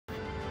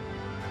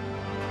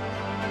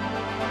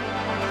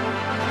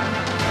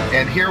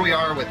And here we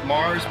are with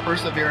Mars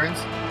Perseverance,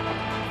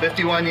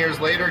 51 years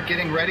later,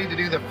 getting ready to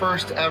do the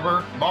first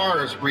ever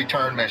Mars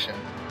return mission.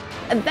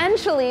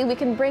 Eventually, we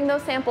can bring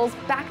those samples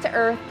back to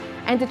Earth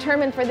and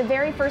determine for the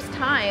very first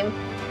time,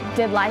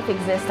 did life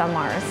exist on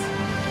Mars?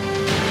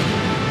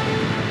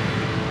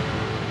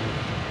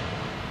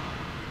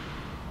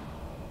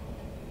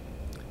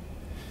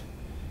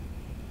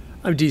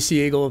 I'm DC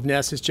Eagle of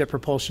NASA's Jet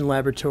Propulsion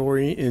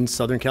Laboratory in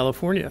Southern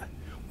California.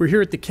 We're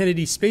here at the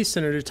Kennedy Space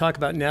Center to talk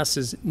about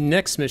NASA's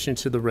next mission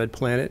to the Red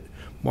Planet,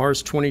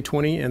 Mars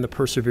 2020, and the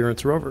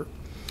Perseverance rover.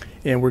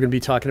 And we're going to be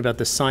talking about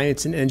the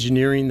science and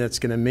engineering that's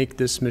going to make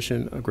this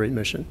mission a great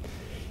mission.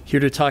 Here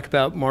to talk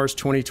about Mars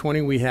 2020,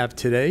 we have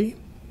today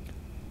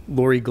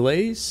Lori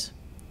Glaze,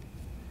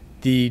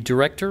 the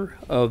Director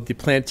of the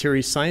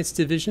Planetary Science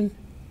Division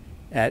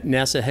at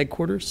NASA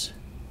headquarters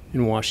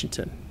in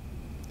Washington.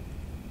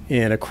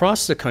 And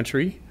across the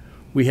country,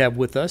 we have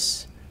with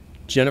us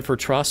Jennifer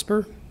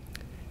Trosper,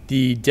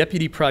 the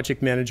Deputy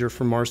Project Manager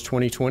for Mars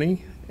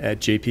 2020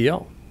 at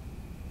JPL.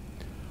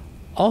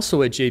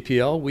 Also at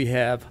JPL, we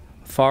have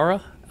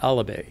Farah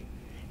Alabay,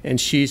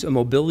 and she's a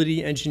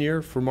mobility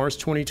engineer for Mars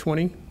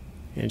 2020,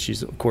 and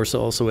she's, of course,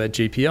 also at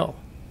JPL.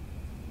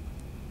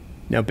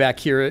 Now, back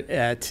here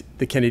at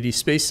the Kennedy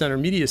Space Center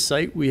Media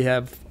Site, we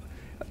have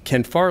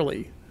Ken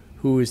Farley,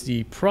 who is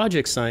the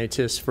project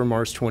scientist for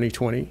Mars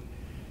 2020,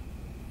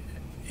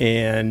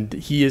 and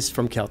he is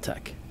from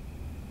Caltech.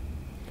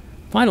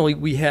 Finally,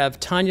 we have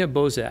Tanya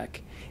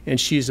Bozak,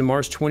 and she's a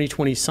Mars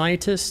 2020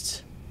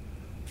 scientist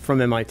from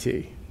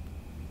MIT.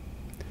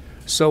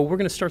 So we're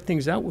going to start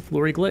things out with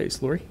Lori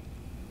Glaze. Lori?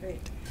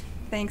 Great.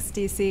 Thanks,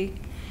 DC.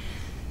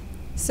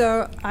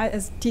 So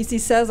as DC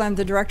says, I'm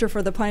the Director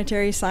for the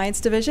Planetary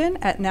Science Division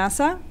at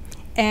NASA.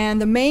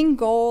 And the main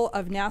goal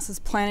of NASA's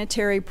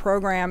planetary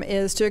program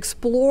is to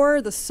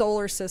explore the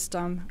solar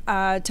system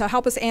to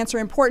help us answer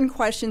important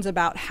questions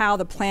about how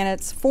the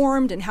planets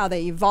formed and how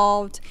they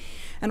evolved.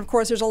 And of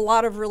course, there's a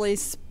lot of really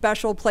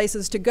special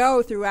places to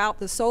go throughout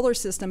the solar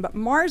system, but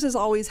Mars has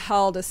always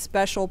held a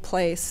special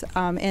place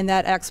in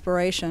that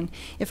exploration.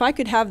 If I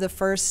could have the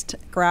first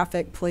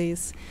graphic,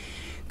 please.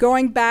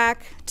 Going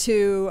back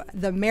to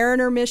the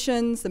Mariner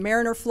missions, the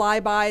Mariner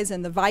flybys,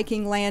 and the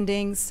Viking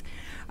landings,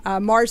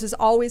 Mars has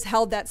always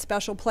held that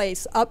special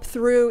place up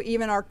through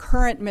even our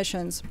current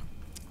missions,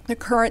 the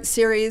current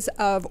series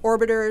of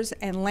orbiters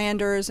and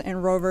landers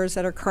and rovers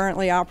that are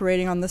currently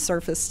operating on the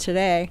surface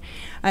today,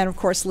 and of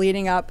course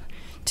leading up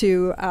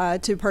to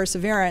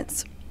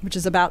Perseverance, which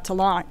is about to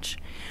launch.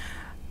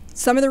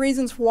 Some of the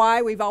reasons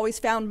why we've always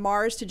found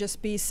Mars to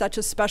just be such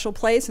a special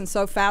place and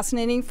so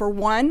fascinating: for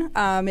one,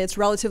 it's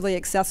relatively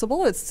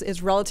accessible.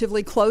 It's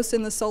relatively close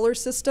in the solar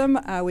system.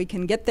 We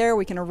can get there.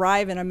 We can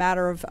arrive in a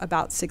matter of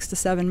about 6 to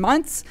 7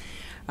 months.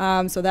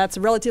 So that's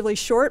relatively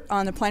short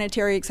on the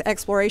planetary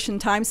exploration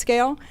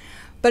timescale.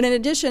 But in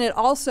addition, it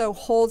also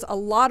holds a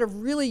lot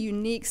of really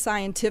unique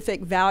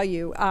scientific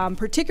value,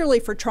 particularly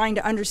for trying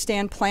to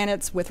understand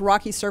planets with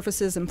rocky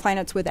surfaces and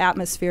planets with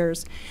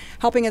atmospheres,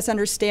 helping us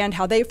understand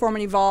how they form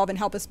and evolve and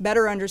help us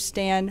better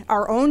understand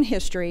our own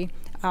history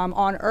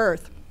on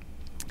Earth.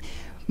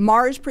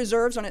 Mars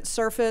preserves on its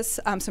surface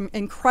some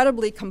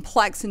incredibly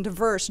complex and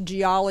diverse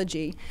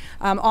geology.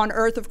 On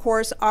Earth, of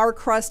course, our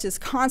crust is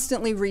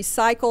constantly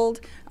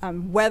recycled,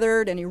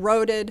 weathered and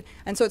eroded,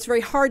 and so it's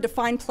very hard to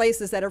find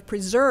places that have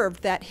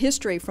preserved that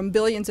history from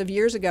billions of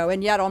years ago.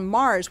 And yet on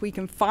Mars, we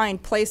can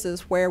find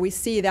places where we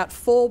see that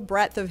full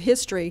breadth of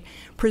history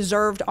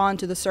preserved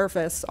onto the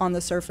surface, on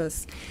the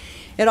surface.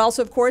 It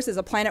also, of course, is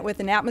a planet with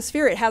an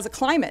atmosphere. It has a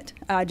climate,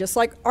 just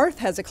like Earth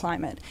has a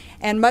climate.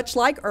 And much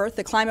like Earth,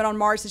 the climate on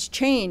Mars has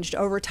changed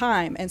over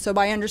time. And so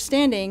by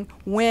understanding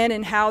when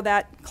and how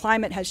that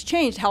climate has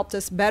changed helped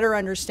us better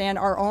understand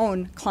our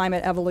own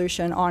climate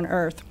evolution on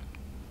Earth.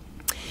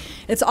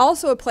 It's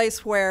also a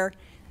place where,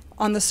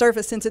 on the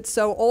surface, since it's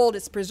so old,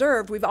 it's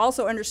preserved. We've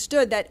also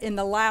understood that in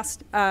the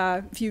last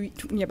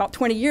about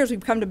 20 years,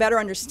 we've come to better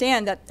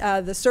understand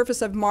that the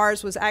surface of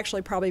Mars was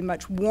actually probably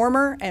much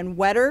warmer and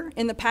wetter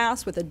in the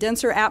past with a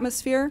denser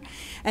atmosphere,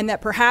 and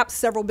that perhaps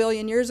several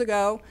billion years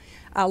ago,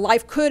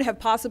 life could have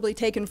possibly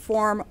taken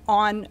form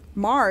on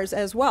Mars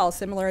as well,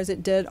 similar as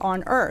it did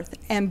on Earth.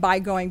 And by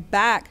going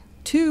back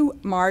to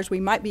Mars, we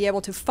might be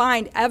able to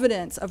find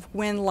evidence of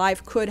when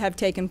life could have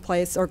taken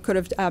place or could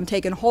have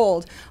taken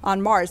hold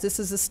on Mars. This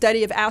is a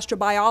study of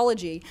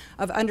astrobiology,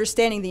 of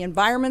understanding the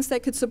environments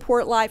that could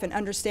support life and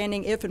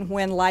understanding if and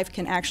when life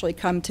can actually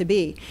come to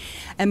be.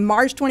 And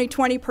Mars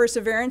 2020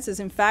 Perseverance is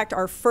in fact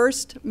our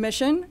first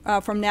mission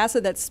from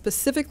NASA that's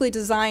specifically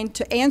designed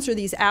to answer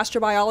these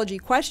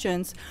astrobiology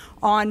questions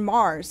on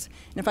Mars.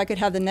 And if I could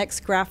have the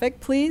next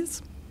graphic,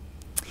 please.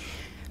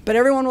 But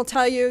everyone will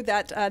tell you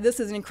that this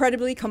is an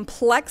incredibly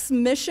complex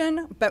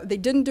mission, but they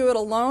didn't do it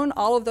alone.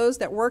 All of those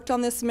that worked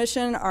on this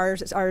mission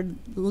are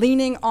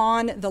leaning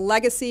on the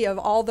legacy of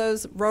all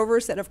those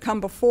rovers that have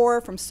come before,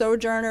 from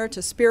Sojourner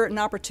to Spirit and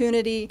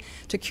Opportunity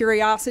to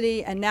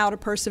Curiosity and now to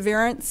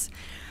Perseverance.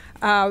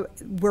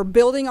 We're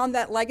building on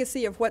that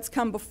legacy of what's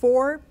come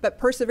before, but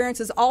Perseverance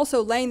is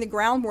also laying the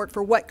groundwork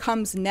for what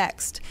comes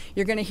next.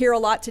 You're going to hear a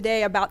lot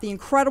today about the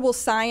incredible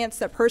science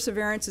that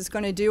Perseverance is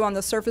going to do on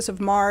the surface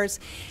of Mars,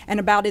 and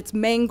about its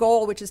main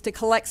goal, which is to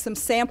collect some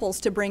samples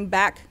to bring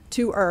back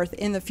to Earth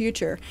in the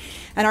future.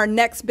 And our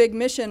next big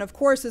mission, of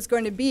course, is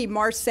going to be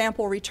Mars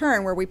Sample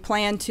Return, where we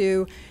plan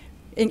to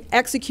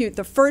execute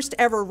the first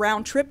ever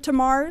round trip to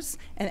Mars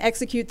and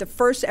execute the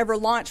first ever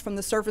launch from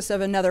the surface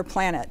of another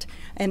planet.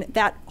 And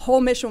that whole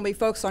mission will be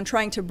focused on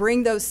trying to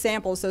bring those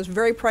samples, those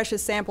very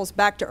precious samples,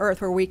 back to Earth,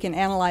 where we can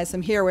analyze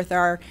them here with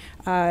our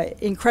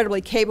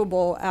incredibly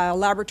capable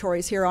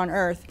laboratories here on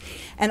Earth.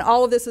 And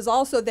all of this is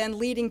also then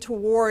leading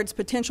towards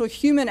potential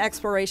human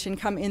exploration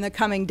in the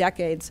coming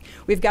decades.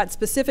 We've got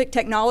specific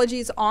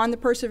technologies on the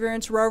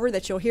Perseverance rover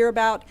that you'll hear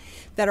about,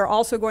 that are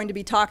also going to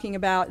be talking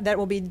about, that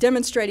will be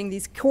demonstrating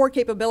these core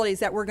capabilities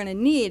that we're going to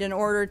need in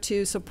order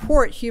to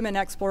support human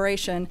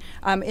exploration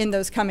in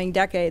those coming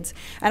decades.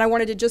 And I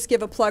wanted to just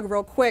give a plug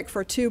real quick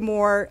for two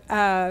more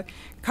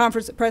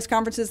press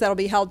conferences that will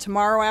be held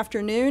tomorrow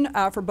afternoon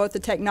for both the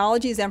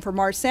technologies and for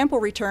Mars Sample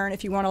Return,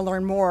 if you want to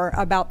learn more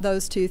about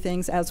those two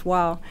things as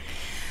well.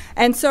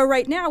 And so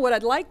right now, what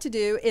I'd like to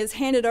do is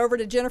hand it over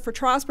to Jennifer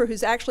Trosper,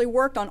 who's actually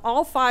worked on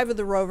all 5 of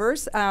the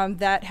rovers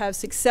that have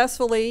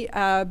successfully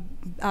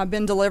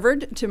been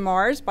delivered to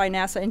Mars by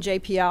NASA and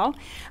JPL.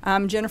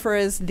 Jennifer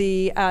is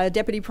the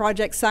Deputy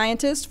Project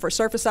Scientist for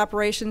Surface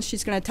Operations.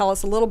 She's going to tell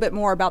us a little bit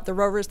more about the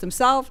rovers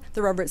themselves,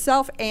 the rover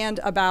itself, and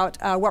about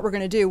what we're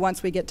going to do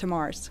once we get to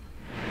Mars.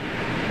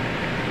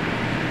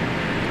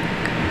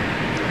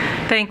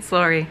 Thanks,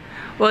 Lori.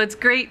 Well, it's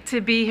great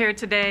to be here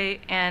today,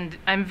 and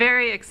I'm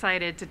very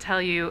excited to tell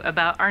you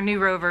about our new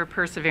rover,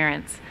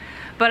 Perseverance.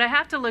 But I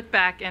have to look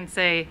back and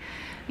say,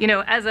 you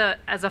know, as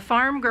a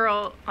farm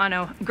girl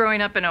growing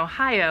up in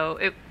Ohio,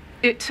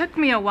 it took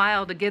me a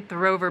while to get the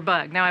rover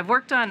bug. Now, I've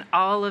worked on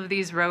all of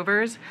these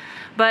rovers,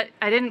 but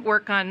I didn't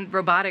work on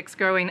robotics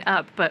growing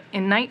up. But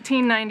in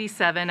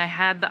 1997, I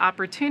had the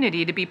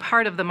opportunity to be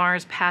part of the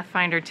Mars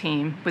Pathfinder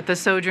team with the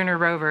Sojourner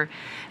rover.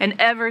 And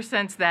ever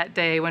since that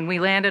day, when we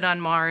landed on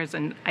Mars,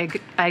 and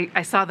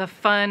I saw the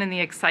fun and the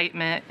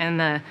excitement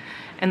and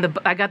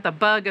I got the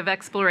bug of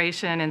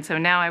exploration, and so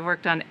now I've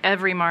worked on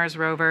every Mars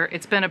rover.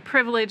 It's been a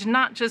privilege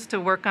not just to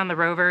work on the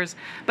rovers,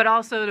 but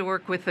also to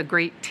work with the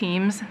great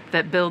teams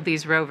that build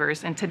these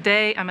rovers. And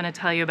today I'm going to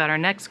tell you about our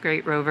next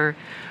great rover,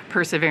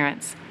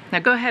 Perseverance. Now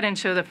go ahead and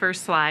show the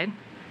first slide.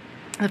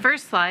 The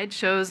first slide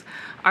shows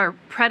our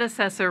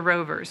predecessor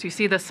rovers. You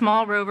see the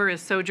small rover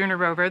is Sojourner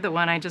rover, the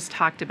one I just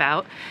talked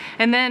about.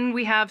 And then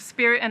we have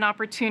Spirit and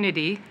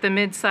Opportunity, the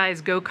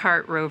mid-size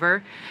go-kart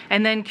rover.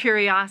 And then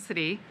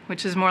Curiosity,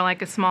 which is more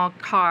like a small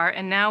car.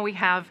 And now we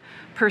have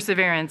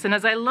Perseverance. And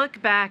as I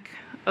look back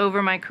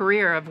over my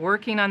career of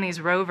working on these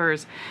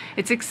rovers,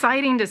 it's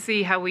exciting to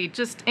see how we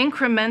just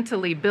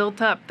incrementally built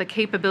up the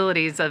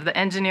capabilities of the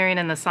engineering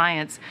and the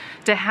science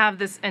to have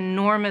this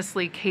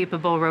enormously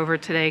capable rover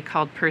today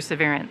called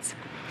Perseverance.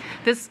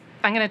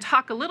 I'm going to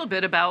talk a little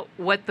bit about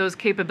what those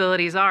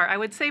capabilities are. I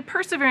would say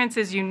Perseverance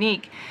is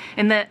unique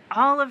in that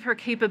all of her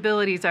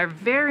capabilities are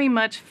very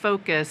much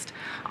focused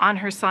on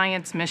her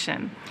science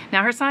mission.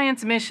 Now, her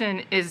science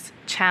mission is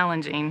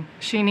challenging.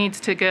 She needs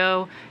to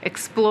go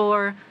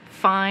explore,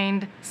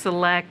 find,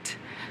 select,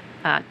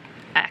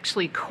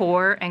 actually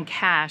core and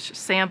cache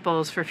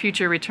samples for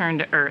future return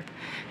to Earth.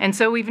 And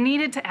so we've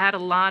needed to add a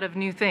lot of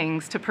new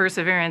things to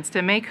Perseverance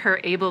to make her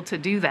able to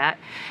do that.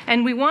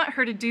 And we want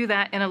her to do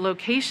that in a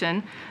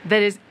location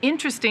that is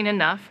interesting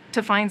enough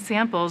to find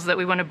samples that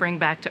we want to bring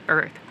back to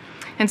Earth.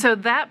 And so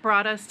that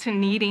brought us to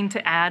needing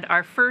to add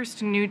our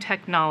first new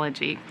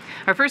technology.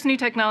 Our first new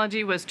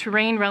technology was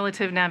terrain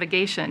relative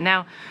navigation.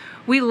 Now,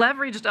 we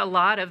leveraged a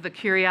lot of the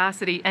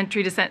Curiosity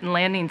entry, descent, and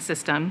landing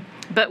system,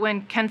 but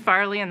when Ken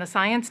Farley and the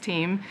science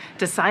team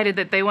decided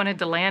that they wanted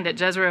to land at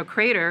Jezero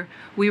Crater,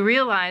 we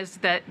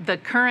realized that the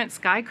current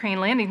Sky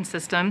Crane landing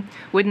system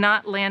would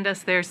not land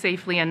us there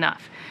safely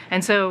enough.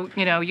 And so,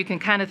 you know, you can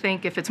kind of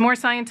think if it's more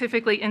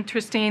scientifically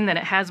interesting, then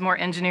it has more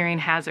engineering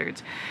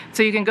hazards.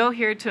 So you can go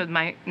here to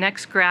my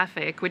next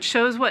graphic, which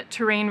shows what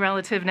terrain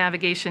relative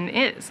navigation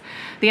is.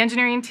 The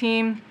engineering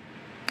team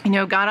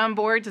got on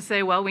board to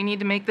say, well, we need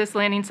to make this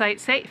landing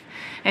site safe.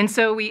 And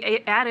so we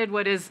added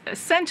what is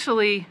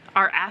essentially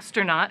our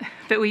astronaut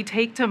that we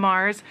take to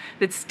Mars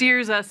that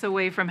steers us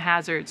away from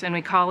hazards, and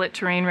we call it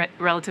terrain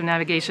relative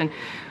navigation.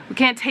 We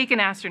can't take an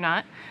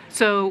astronaut,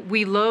 so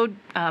we load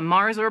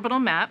Mars orbital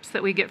maps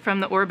that we get from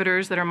the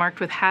orbiters that are marked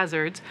with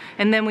hazards,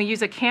 and then we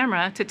use a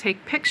camera to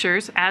take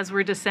pictures as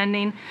we're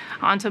descending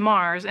onto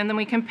Mars, and then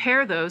we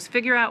compare those,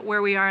 figure out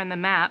where we are in the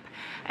map,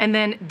 and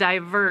then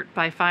divert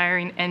by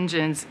firing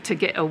engines to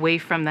get away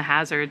from the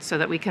hazards so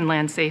that we can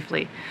land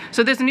safely.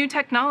 So this new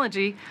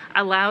technology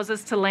allows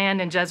us to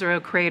land in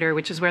Jezero Crater,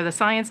 which is where the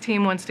science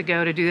team wants to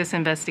go to do this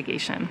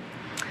investigation.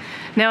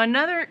 Now,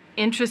 another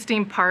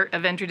interesting part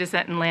of entry,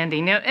 descent, and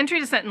landing. Now, entry,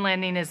 descent, and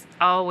landing is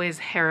always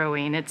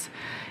harrowing.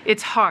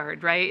 It's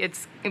hard, right?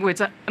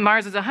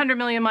 Mars is 100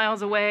 million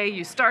miles away.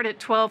 You start at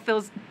 12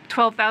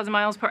 12,000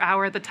 miles per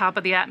hour at the top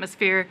of the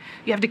atmosphere.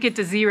 You have to get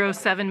to 0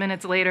 7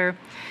 minutes later.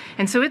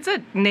 And so it's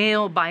a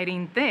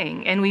nail-biting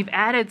thing. And we've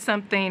added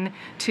something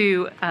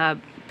to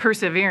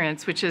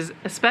Perseverance, which is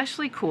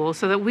especially cool,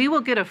 so that we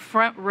will get a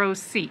front row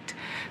seat.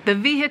 The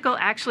vehicle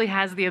actually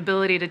has the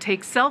ability to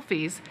take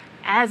selfies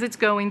as it's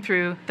going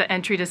through the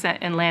entry, descent,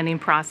 and landing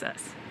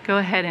process. Go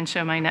ahead and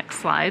show my next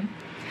slide.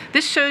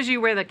 This shows you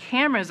where the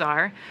cameras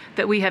are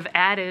that we have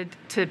added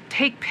to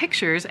take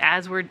pictures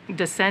as we're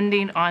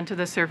descending onto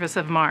the surface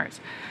of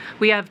Mars.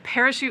 We have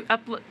parachute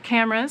up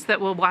cameras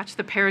that will watch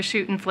the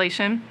parachute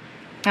inflation.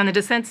 On the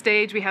descent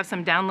stage, we have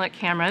some downlook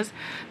cameras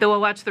that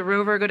will watch the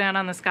rover go down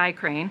on the sky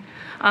crane.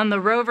 On the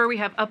rover, we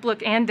have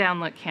uplook and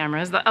downlook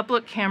cameras. The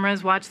uplook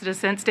cameras watch the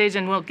descent stage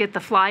and will get the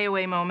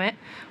flyaway moment,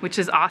 which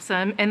is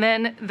awesome. And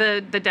then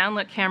the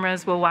downlook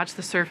cameras will watch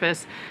the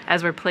surface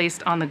as we're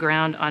placed on the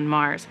ground on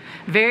Mars.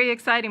 Very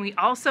exciting. We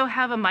also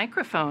have a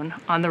microphone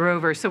on the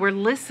rover, so we're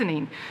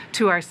listening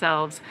to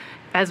ourselves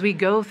as we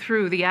go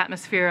through the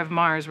atmosphere of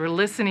Mars. We're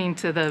listening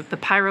to the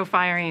pyro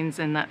firings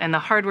and the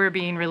hardware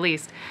being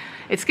released.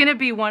 It's going to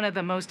be one of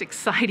the most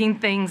exciting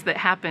things that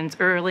happens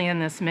early in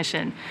this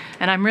mission,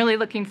 and I'm really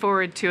looking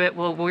forward to it.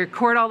 We'll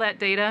record all that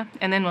data,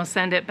 and then we'll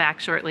send it back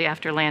shortly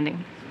after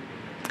landing.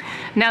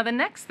 Now, the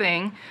next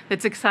thing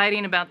that's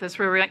exciting about this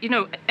rover,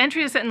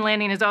 entry, descent, and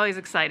landing is always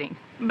exciting,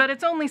 but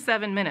it's only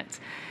 7 minutes.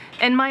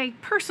 And my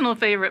personal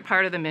favorite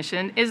part of the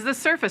mission is the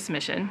surface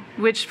mission,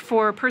 which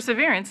for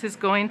Perseverance is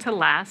going to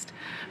last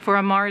for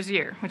a Mars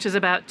year, which is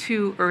about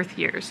 2 Earth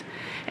years.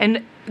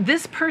 And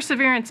this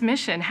Perseverance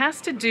mission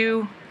has to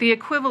do the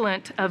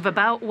equivalent of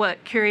about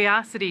what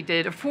Curiosity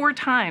did, or 4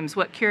 times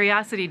what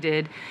Curiosity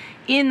did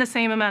in the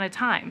same amount of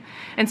time.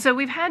 And so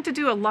we've had to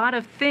do a lot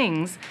of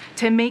things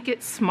to make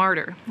it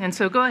smarter. And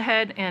so go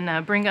ahead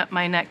and bring up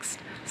my next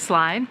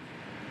slide.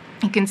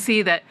 You can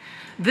see that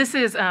this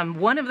is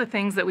one of the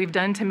things that we've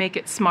done to make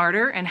it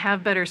smarter and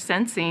have better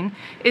sensing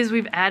is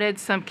we've added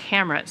some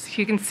cameras.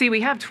 You can see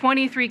we have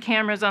 23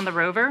 cameras on the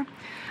rover,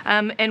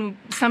 and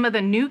some of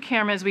the new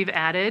cameras we've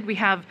added, we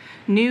have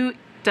new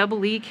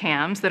EE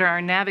cams that are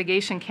our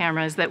navigation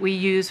cameras that we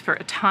use for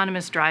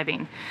autonomous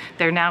driving.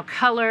 They're now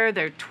color,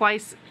 they're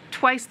twice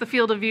the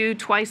field of view,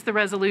 twice the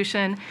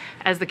resolution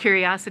as the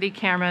Curiosity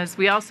cameras.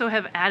 We also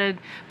have added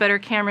better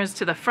cameras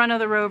to the front of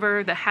the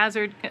rover, the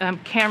hazard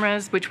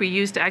cameras, which we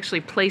use to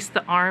actually place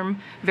the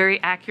arm very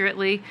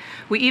accurately.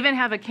 We even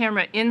have a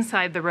camera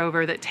inside the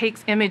rover that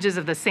takes images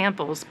of the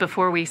samples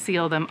before we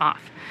seal them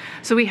off.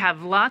 So we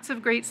have lots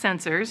of great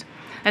sensors.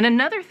 And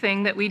another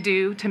thing that we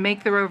do to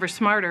make the rover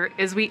smarter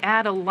is we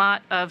add a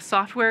lot of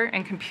software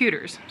and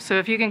computers. So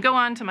if you can go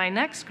on to my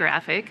next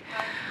graphic,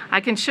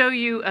 I can show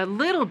you a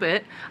little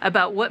bit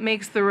about what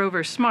makes the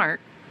rover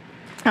smart.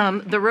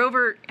 The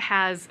rover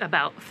has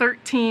about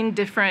 13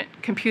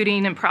 different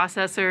computing and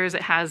processors.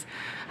 It has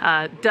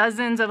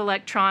dozens of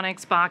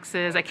electronics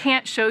boxes. I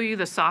can't show you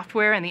the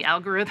software and the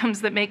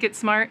algorithms that make it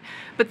smart,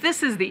 but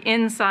this is the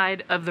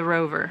inside of the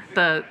rover.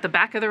 The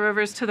back of the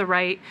rover is to the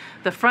right,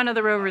 the front of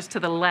the rover is to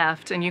the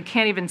left, and you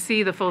can't even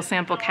see the full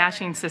sample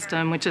caching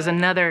system, which is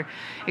another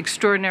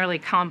extraordinarily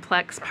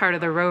complex part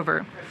of the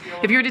rover.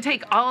 If you were to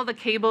take all the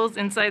cables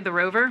inside the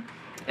rover,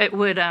 it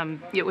would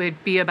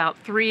be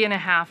about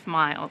 3.5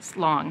 miles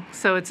long.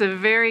 So it's a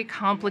very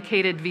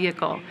complicated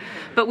vehicle.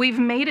 But we've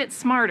made it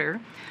smarter.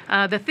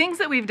 The things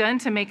that we've done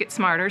to make it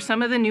smarter,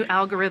 some of the new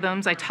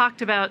algorithms, I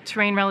talked about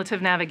terrain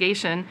relative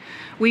navigation.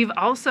 We've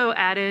also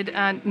added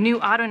new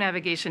auto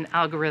navigation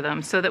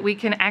algorithms so that we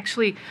can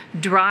actually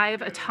drive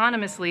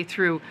autonomously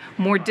through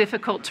more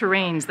difficult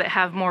terrains that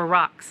have more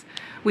rocks.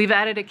 We've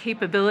added a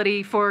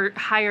capability for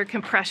higher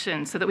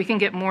compression so that we can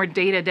get more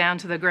data down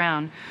to the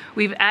ground.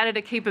 We've added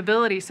a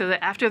capability so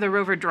that after the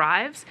rover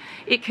drives,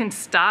 it can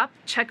stop,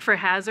 check for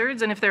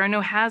hazards, and if there are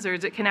no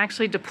hazards, it can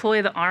actually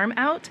deploy the arm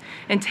out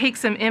and take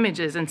some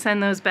images and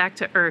send those back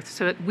to Earth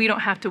so that we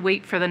don't have to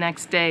wait for the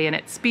next day, and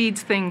it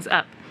speeds things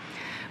up.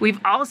 We've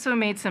also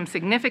made some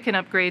significant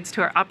upgrades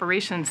to our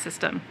operations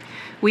system.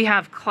 We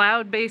have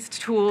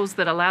cloud-based tools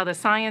that allow the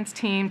science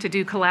team to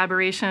do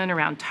collaboration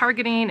around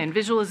targeting and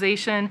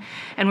visualization,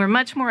 and we're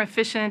much more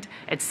efficient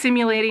at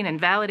simulating and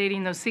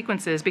validating those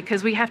sequences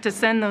because we have to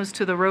send those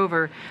to the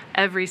rover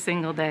every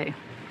single day.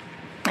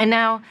 And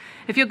now,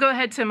 if you'll go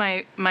ahead to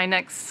my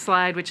next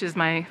slide, which is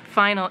my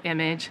final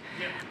image.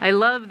 I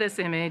love this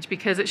image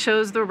because it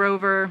shows the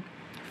rover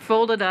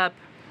folded up,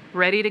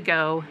 ready to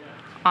go,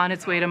 on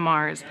its way to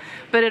Mars.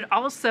 But it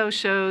also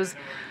shows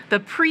the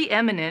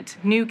preeminent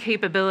new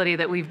capability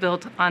that we've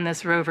built on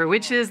this rover,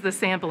 which is the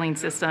sampling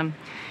system.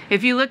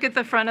 If you look at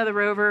the front of the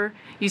rover,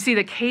 you see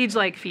the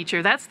cage-like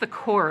feature. That's the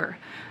corer.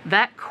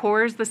 That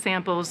cores the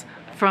samples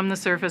from the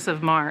surface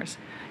of Mars.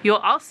 You'll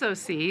also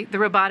see the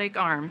robotic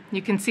arm.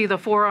 You can see the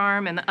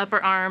forearm and the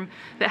upper arm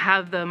that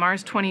have the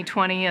Mars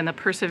 2020 and the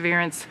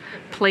Perseverance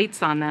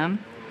plates on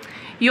them.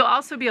 You'll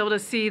also be able to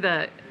see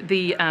the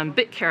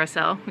bit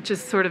carousel, which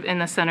is sort of in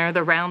the center,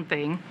 the round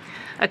thing.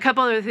 A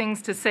couple other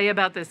things to say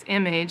about this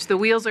image. The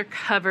wheels are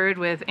covered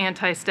with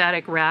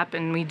anti-static wrap,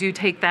 and we do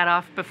take that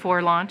off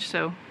before launch,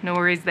 so no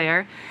worries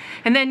there.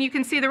 And then you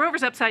can see the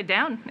rover's upside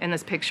down in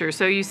this picture.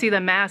 So you see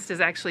the mast is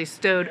actually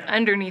stowed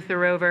underneath the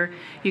rover.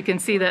 You can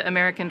see the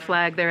American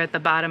flag there at the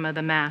bottom of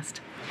the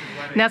mast.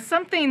 Now,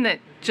 something that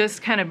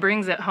just kind of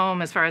brings it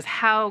home as far as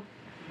how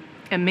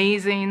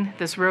amazing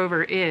this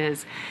rover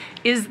is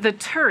the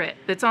turret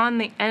that's on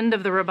the end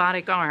of the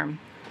robotic arm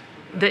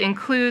that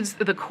includes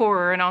the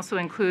core and also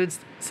includes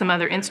some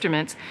other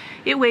instruments.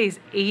 It weighs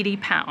 80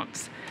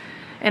 pounds.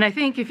 And I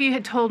think if you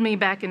had told me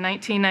back in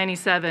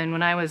 1997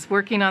 when I was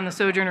working on the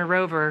Sojourner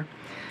rover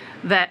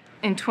that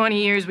in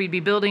 20 years we'd be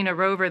building a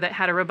rover that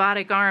had a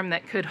robotic arm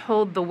that could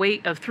hold the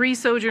weight of 3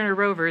 Sojourner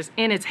rovers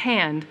in its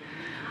hand,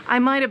 I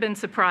might have been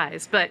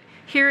surprised. But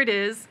here it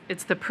is.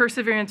 It's the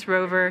Perseverance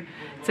rover.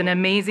 It's an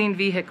amazing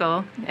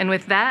vehicle. And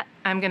with that,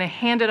 I'm going to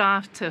hand it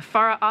off to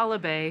Farah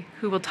Alibay,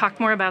 who will talk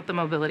more about the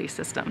mobility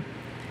system.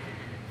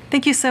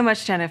 Thank you so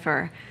much,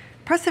 Jennifer.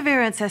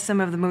 Perseverance has some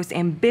of the most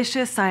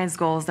ambitious science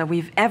goals that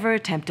we've ever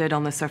attempted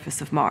on the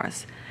surface of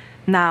Mars.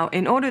 Now,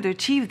 in order to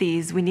achieve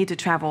these, we need to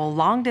travel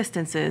long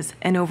distances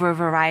and over a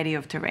variety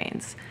of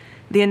terrains.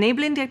 The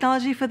enabling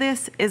technology for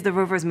this is the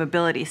rover's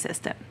mobility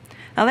system.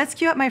 Now let's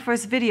cue up my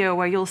first video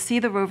where you'll see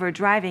the rover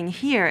driving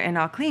here in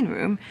our clean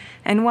room.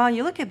 And while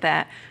you look at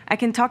that, I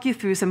can talk you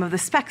through some of the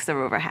specs the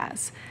rover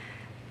has.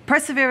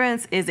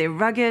 Perseverance is a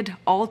rugged,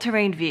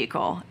 all-terrain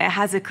vehicle. It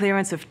has a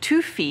clearance of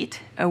 2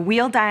 feet, a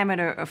wheel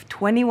diameter of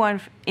 21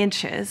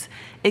 inches.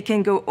 It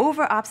can go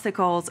over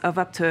obstacles of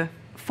up to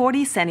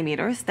 40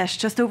 centimeters, that's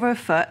just over a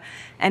foot,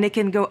 and it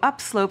can go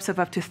up slopes of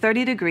up to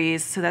 30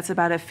 degrees, so that's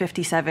about a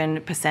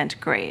 57%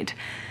 grade.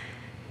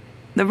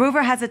 The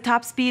rover has a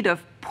top speed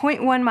of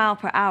 0.1 mile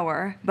per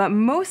hour, but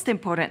most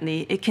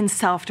importantly, it can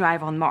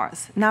self-drive on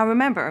Mars. Now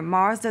remember,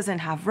 Mars doesn't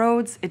have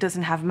roads, it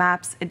doesn't have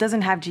maps, it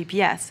doesn't have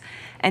GPS,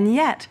 and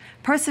yet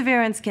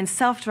Perseverance can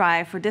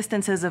self-drive for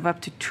distances of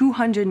up to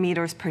 200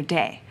 meters per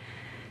day.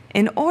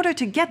 In order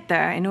to get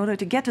there, in order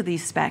to get to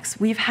these specs,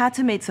 we've had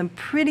to make some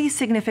pretty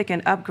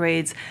significant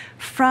upgrades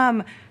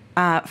from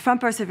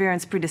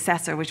Perseverance's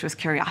predecessor, which was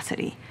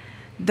Curiosity.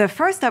 The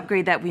first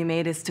upgrade that we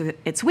made is to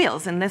its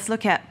wheels, and let's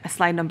look at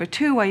slide number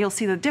 2, where you'll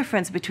see the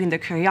difference between the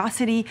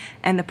Curiosity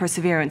and the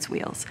Perseverance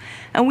wheels.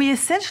 And we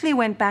essentially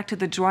went back to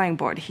the drawing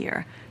board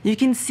here. You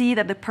can see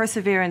that the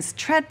Perseverance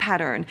tread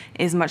pattern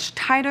is much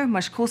tighter,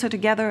 much closer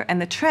together,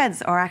 and the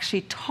treads are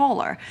actually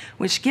taller,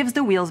 which gives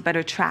the wheels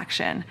better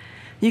traction.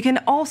 You can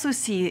also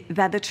see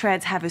that the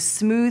treads have a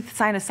smooth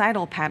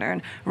sinusoidal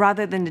pattern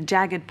rather than the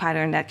jagged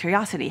pattern that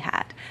Curiosity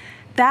had.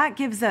 That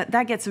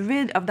gets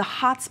rid of the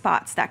hot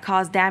spots that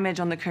cause damage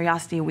on the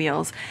Curiosity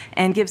wheels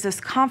and gives us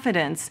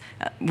confidence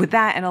with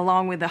that, and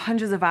along with the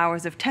hundreds of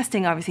hours of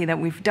testing, obviously, that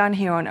we've done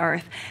here on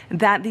Earth,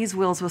 that these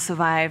wheels will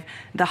survive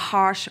the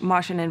harsh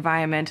Martian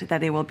environment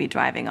that they will be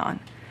driving on.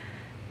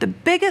 The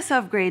biggest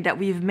upgrade that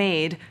we've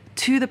made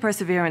to the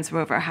Perseverance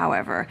rover,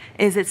 however,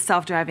 is its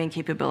self-driving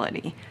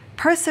capability.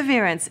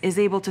 Perseverance is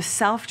able to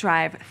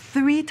self-drive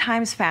 3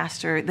 times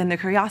faster than the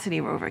Curiosity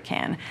rover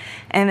can,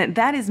 and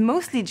that is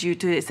mostly due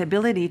to its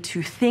ability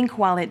to think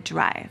while it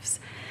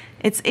drives.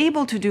 It's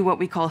able to do what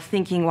we call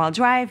thinking while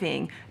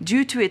driving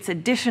due to its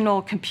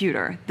additional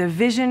computer, the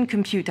Vision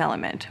Compute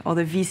Element, or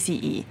the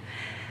VCE.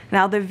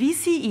 Now, the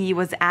VCE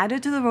was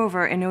added to the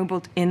rover in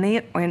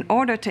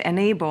order to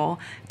enable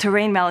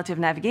terrain relative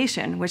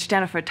navigation, which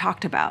Jennifer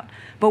talked about.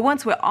 But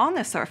once we're on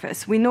the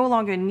surface, we no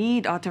longer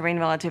need our terrain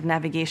relative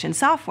navigation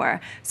software,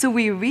 so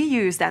we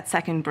reuse that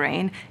second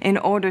brain in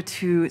order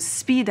to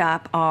speed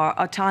up our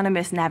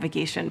autonomous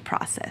navigation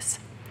process.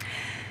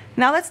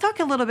 Now, let's talk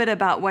a little bit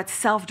about what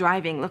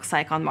self-driving looks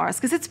like on Mars,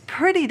 because it's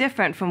pretty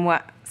different from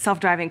what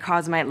self-driving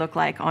cars might look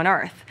like on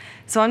Earth.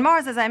 So on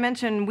Mars, as I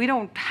mentioned, we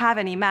don't have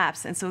any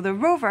maps, and so the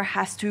rover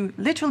has to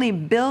literally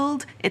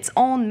build its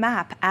own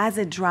map as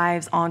it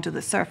drives onto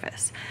the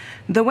surface.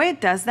 The way it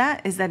does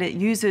that is that it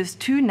uses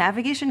 2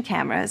 navigation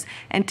cameras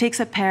and takes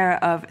a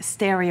pair of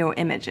stereo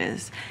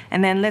images.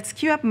 And then let's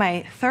cue up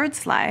my third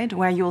slide,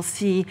 where you'll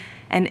see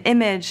an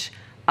image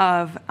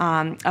of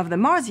the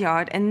Mars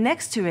yard, and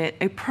next to it,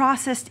 a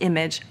processed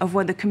image of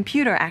what the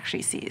computer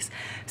actually sees.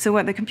 So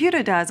what the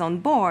computer does on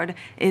board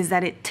is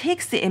that it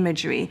takes the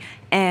imagery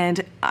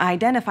and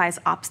identifies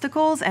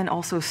obstacles and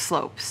also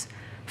slopes.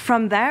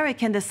 From there, it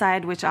can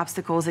decide which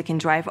obstacles it can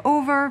drive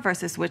over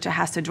versus which it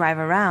has to drive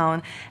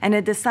around, and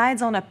it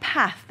decides on a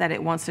path that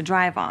it wants to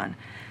drive on.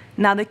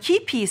 Now, the key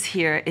piece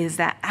here is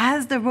that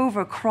as the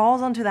rover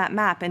crawls onto that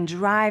map and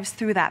drives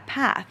through that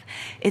path,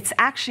 it's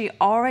actually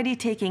already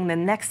taking the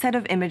next set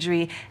of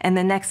imagery and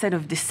the next set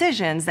of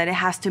decisions that it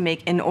has to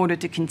make in order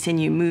to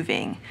continue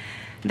moving.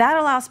 That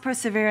allows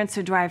Perseverance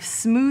to drive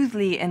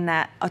smoothly in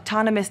that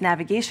autonomous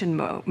navigation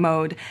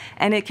mode,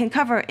 and it can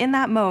cover in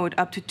that mode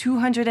up to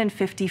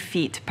 250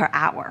 feet per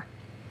hour.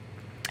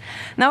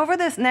 Now, over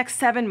this next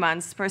 7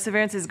 months,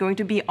 Perseverance is going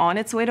to be on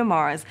its way to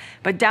Mars,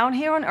 but down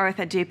here on Earth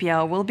at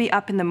JPL, we'll be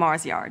up in the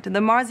Mars Yard.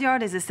 The Mars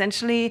Yard is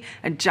essentially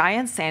a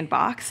giant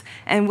sandbox,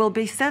 and we'll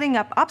be setting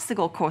up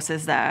obstacle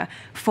courses there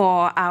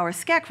for our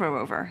Scarecrow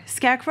rover.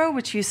 Scarecrow,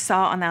 which you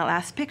saw on that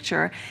last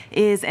picture,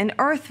 is an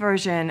Earth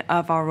version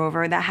of our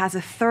rover that has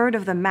 1/3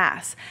 of the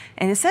mass.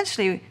 And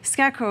essentially,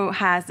 Scarecrow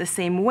has the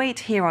same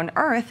weight here on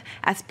Earth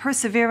as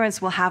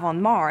Perseverance will have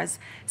on Mars,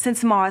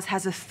 since Mars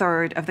has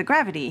 1/3 of the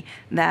gravity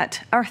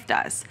that Earth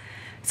does.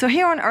 So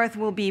here on Earth,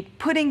 we'll be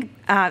putting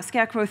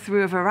Scarecrow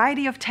through a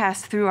variety of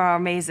tests through our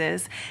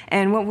mazes.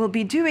 And what we'll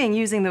be doing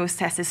using those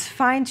tests is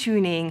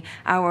fine-tuning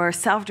our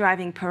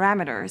self-driving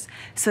parameters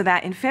so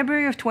that in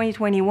February of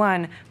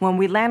 2021, when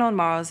we land on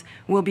Mars,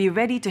 we'll be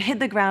ready to hit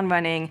the ground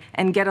running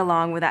and get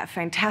along with that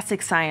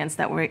fantastic science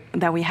that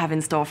we have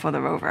in store for the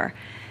rover.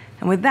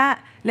 And with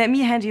that, let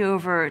me hand you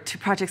over to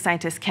project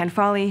scientist Ken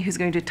Farley, who's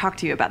going to talk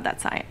to you about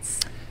that science.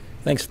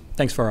 Thanks,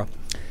 Farah.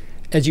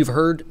 As you've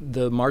heard,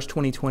 the Mars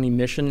 2020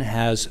 mission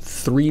has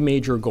 3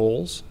 major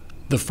goals.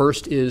 The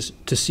first is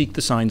to seek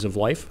the signs of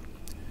life.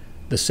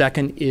 The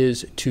second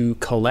is to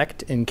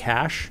collect and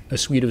cache a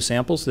suite of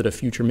samples that a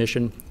future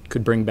mission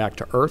could bring back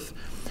to Earth.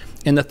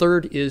 And the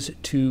third is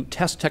to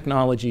test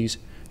technologies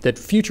that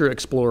future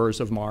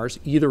explorers of Mars,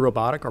 either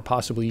robotic or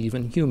possibly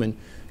even human,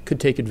 could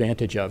take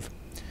advantage of.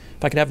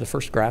 If I could have the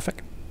first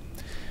graphic.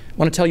 I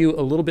want to tell you a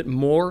little bit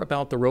more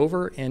about the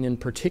rover, and in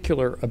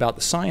particular about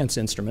the science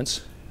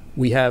instruments.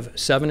 We have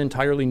 7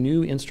 entirely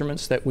new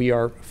instruments that we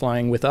are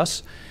flying with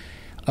us.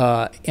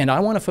 And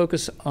I want to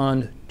focus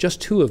on just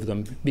 2 of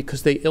them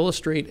because they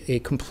illustrate a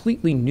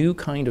completely new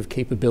kind of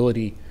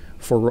capability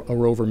for a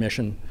rover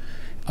mission.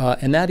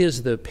 And that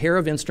is the pair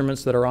of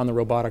instruments that are on the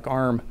robotic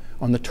arm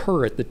on the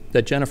turret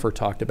that Jennifer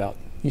talked about.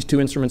 These 2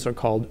 instruments are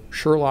called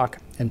Sherlock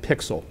and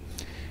Pixel.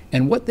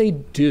 And what they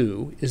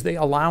do is they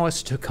allow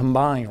us to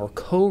combine or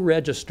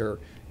co-register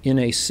in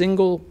a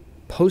single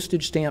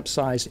postage stamp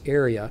sized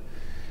area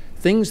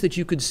things that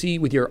you could see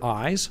with your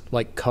eyes,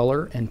 like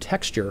color and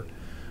texture,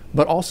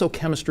 but also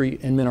chemistry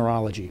and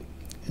mineralogy.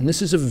 And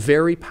this is a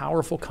very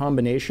powerful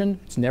combination.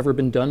 It's never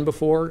been done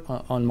before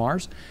on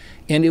Mars.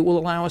 And it will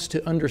allow us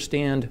to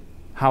understand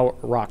how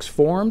rocks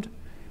formed,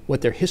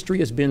 what their history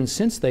has been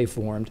since they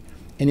formed,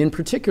 and in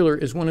particular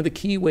is one of the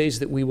key ways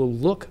that we will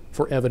look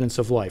for evidence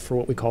of life, for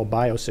what we call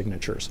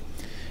biosignatures.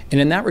 And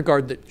in that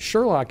regard, the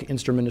Sherlock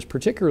instrument is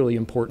particularly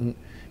important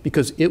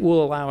because it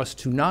will allow us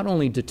to not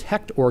only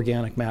detect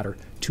organic matter,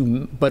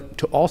 but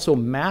to also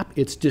map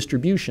its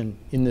distribution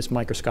in this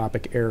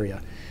microscopic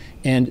area.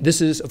 And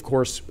this is, of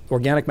course,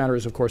 organic matter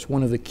is, of course,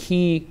 one of the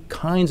key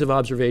kinds of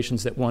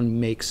observations that one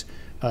makes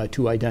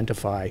to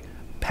identify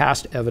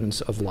past evidence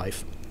of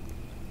life.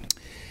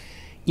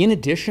 In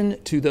addition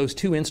to those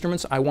 2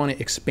 instruments, I want to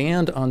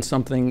expand on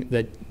something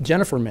that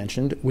Jennifer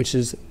mentioned, which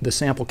is the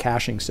sample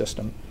caching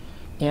system.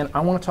 And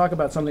I want to talk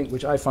about something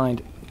which I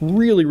find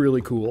really,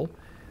 really cool.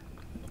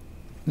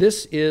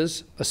 This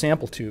is a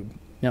sample tube.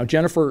 Now,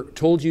 Jennifer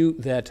told you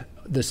that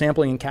the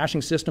sampling and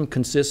caching system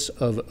consists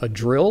of a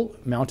drill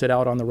mounted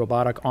out on the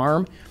robotic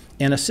arm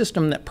and a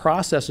system that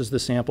processes the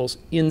samples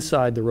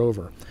inside the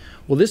rover.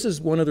 Well, this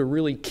is one of the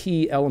really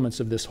key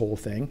elements of this whole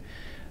thing.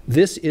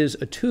 This is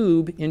a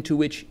tube into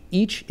which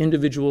each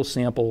individual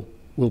sample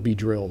will be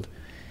drilled.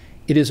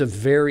 It is a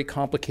very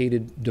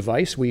complicated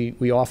device.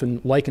 We often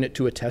liken it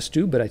to a test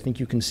tube, but I think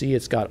you can see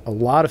it's got a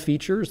lot of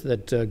features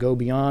that go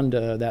beyond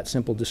that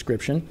simple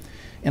description.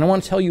 And I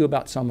want to tell you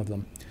about some of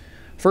them.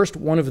 First,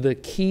 one of the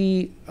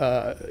key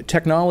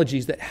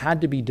technologies that had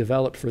to be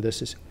developed for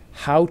this is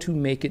how to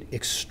make it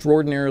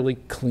extraordinarily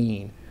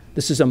clean.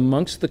 This is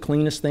amongst the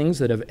cleanest things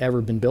that have ever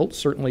been built,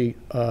 certainly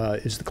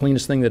is the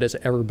cleanest thing that has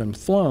ever been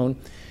flown,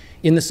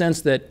 in the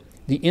sense that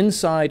the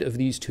inside of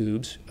these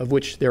tubes, of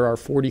which there are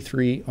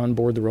 43 on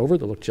board the rover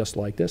that look just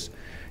like this,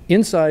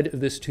 inside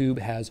of this tube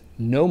has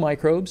no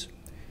microbes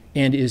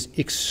and is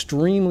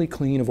extremely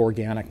clean of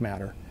organic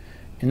matter.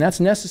 And that's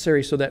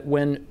necessary so that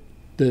when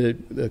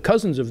the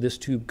cousins of this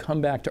tube come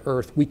back to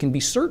Earth, we can be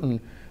certain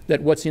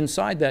that what's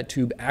inside that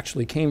tube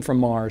actually came from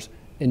Mars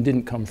and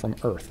didn't come from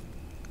Earth.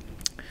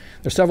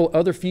 There are several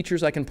other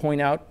features I can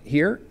point out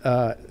here.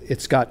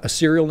 It's got a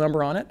serial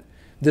number on it.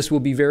 This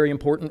will be very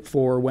important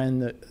for when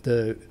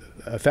the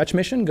fetch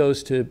mission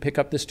goes to pick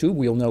up this tube.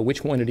 We'll know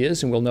which one it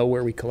is and we'll know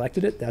where we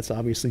collected it. That's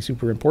obviously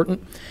super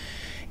important.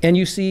 And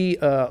you see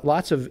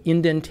lots of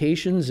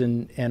indentations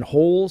and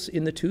holes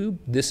in the tube.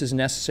 This is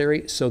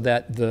necessary so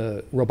that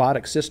the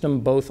robotic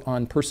system, both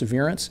on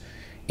Perseverance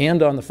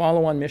and on the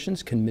follow-on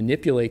missions, can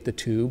manipulate the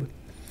tube.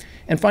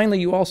 And finally,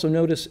 you also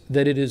notice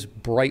that it is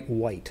bright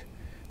white.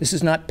 This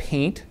is not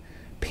paint.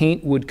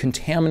 Paint would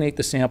contaminate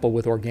the sample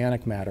with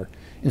organic matter.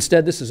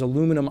 Instead, this is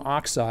aluminum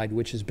oxide,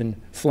 which has been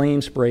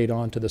flame sprayed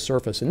onto the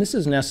surface. And this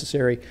is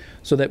necessary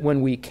so that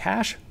when we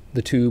cache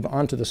the tube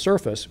onto the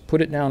surface,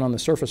 put it down on the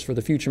surface for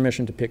the future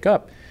mission to pick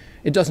up,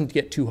 it doesn't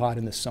get too hot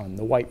in the sun.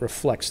 The white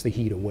reflects the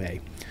heat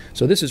away.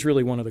 So this is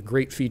really one of the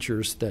great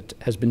features that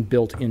has been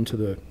built into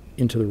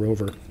the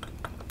rover.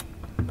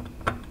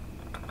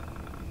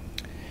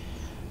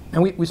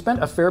 And we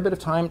spent a fair bit of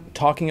time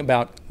talking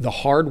about the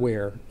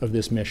hardware of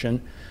this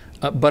mission,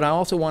 but I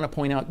also want to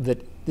point out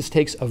that this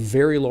takes a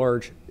very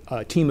large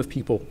team of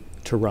people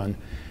to run.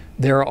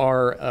 There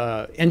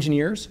are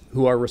engineers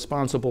who are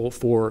responsible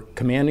for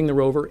commanding the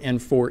rover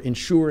and for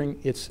ensuring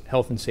its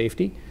health and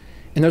safety.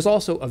 And there's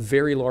also a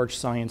very large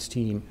science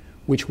team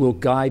which will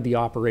guide the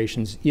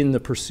operations in the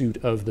pursuit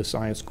of the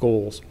science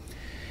goals.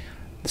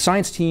 The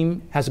science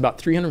team has about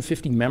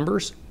 350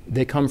 members.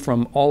 They come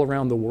from all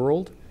around the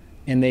world,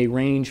 and they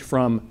range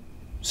from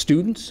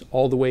students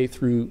all the way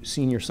through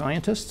senior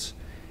scientists,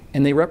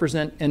 and they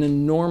represent an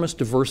enormous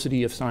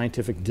diversity of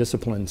scientific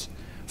disciplines,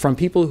 from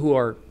people who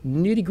are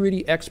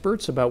nitty-gritty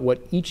experts about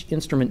what each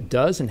instrument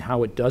does and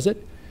how it does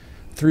it,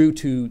 through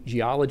to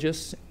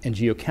geologists and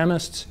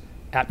geochemists,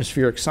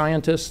 atmospheric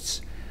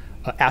scientists,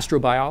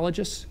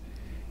 astrobiologists,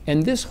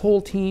 and this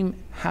whole team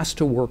has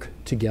to work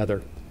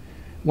together.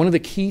 One of the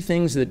key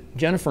things that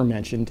Jennifer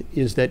mentioned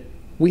is that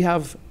we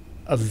have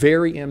a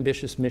very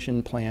ambitious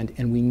mission planned,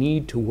 and we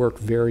need to work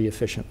very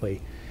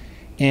efficiently.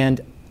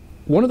 And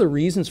one of the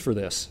reasons for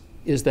this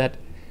is that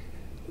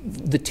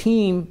the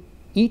team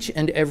each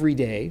and every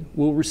day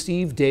will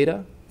receive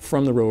data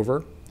from the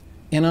rover,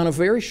 and on a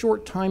very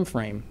short time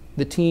frame,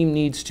 the team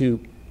needs to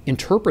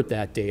interpret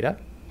that data.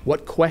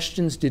 What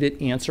questions did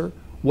it answer?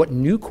 What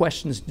new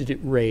questions did it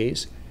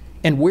raise?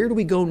 And where do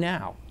we go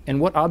now?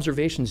 And what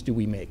observations do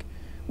we make?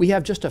 We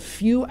have just a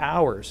few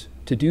hours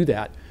to do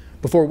that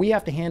before we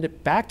have to hand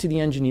it back to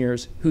the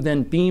engineers, who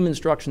then beam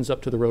instructions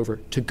up to the rover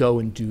to go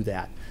and do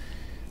that.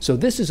 So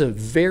this is a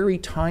very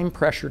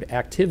time-pressured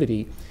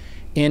activity,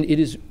 and it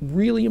is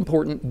really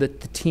important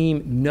that the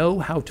team know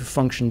how to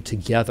function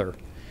together.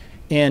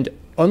 And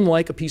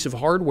unlike a piece of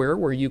hardware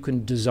where you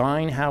can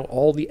design how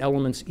all the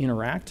elements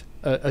interact,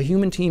 a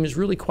human team is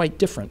really quite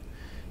different.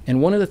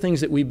 And one of the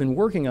things that we've been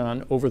working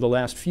on over the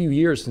last few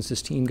years since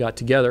this team got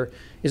together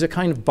is a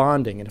kind of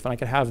bonding. And if I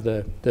could have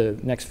the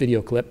next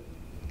video clip.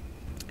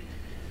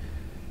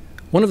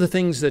 One of the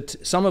things that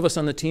some of us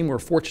on the team were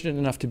fortunate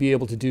enough to be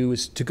able to do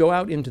is to go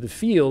out into the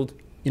field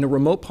in a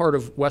remote part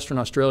of Western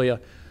Australia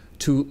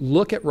to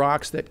look at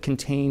rocks that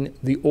contain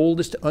the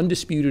oldest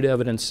undisputed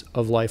evidence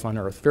of life on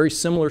Earth, very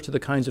similar to the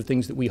kinds of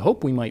things that we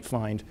hope we might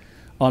find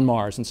on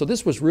Mars. And so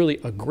this was really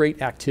a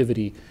great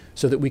activity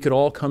so that we could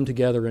all come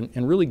together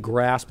and really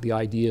grasp the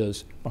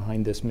ideas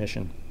behind this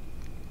mission.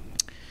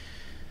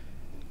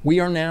 We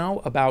are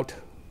now about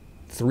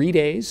 3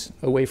 days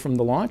away from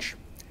the launch,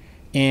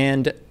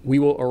 and we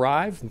will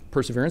arrive,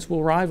 Perseverance will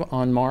arrive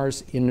on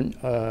Mars in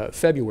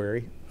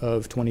February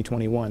of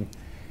 2021.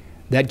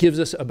 That gives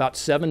us about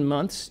 7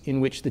 months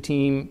in which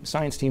the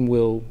science team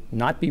will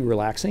not be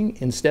relaxing.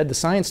 Instead, the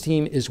science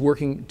team is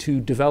working to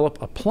develop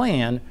a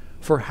plan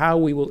for how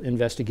we will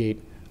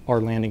investigate our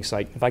landing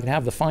site. If I can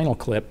have the final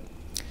clip.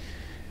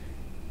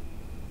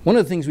 One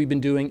of the things we've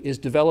been doing is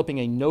developing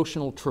a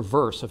notional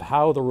traverse of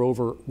how the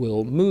rover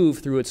will move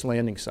through its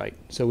landing site.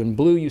 So in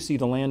blue, you see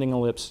the landing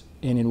ellipse,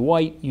 and in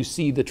white, you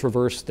see the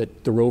traverse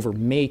that the rover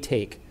may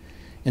take.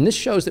 And this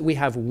shows that we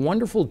have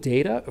wonderful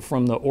data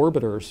from the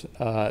orbiters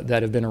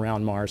that have been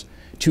around Mars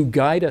to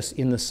guide us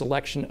in the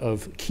selection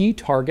of key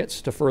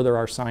targets to further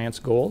our science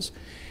goals,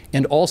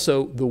 and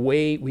also the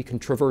way we can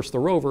traverse the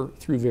rover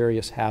through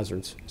various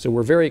hazards. So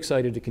we're very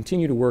excited to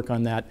continue to work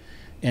on that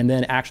and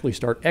then actually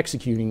start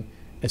executing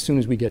as soon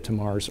as we get to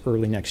Mars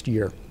early next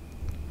year.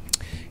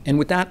 And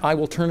with that, I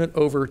will turn it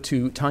over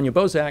to Tanya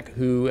Bozak,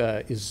 who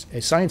is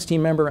a science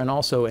team member and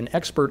also an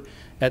expert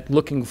at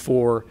looking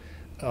for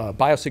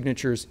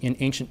biosignatures in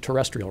ancient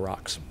terrestrial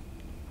rocks.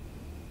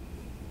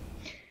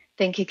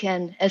 Thank you,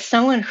 Ken. As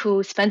someone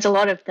who spends a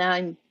lot of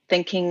time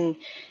thinking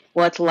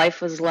what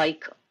life was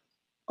like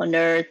on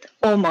Earth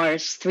or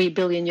Mars 3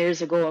 billion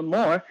years ago or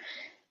more,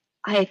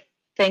 I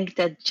think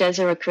that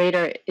Jezero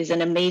crater is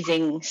an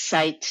amazing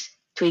site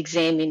to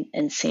examine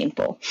and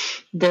sample.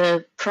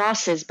 The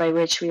process by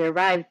which we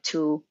arrived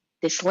to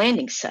this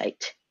landing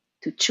site,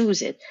 to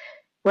choose it,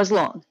 was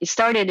long. It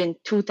started in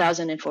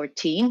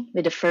 2014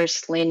 with the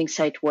first landing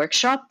site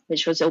workshop,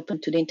 which was open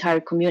to the entire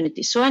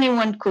community. So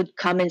anyone could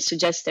come and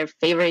suggest their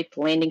favorite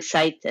landing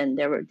site, and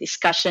there were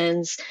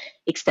discussions,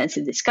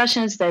 extensive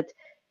discussions that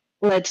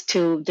led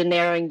to the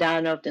narrowing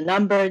down of the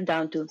number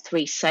down to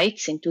 3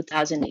 sites in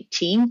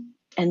 2018.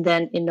 And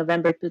then in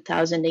November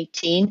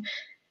 2018,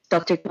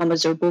 Dr.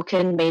 Thomas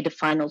Zurbuchen made the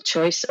final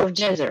choice of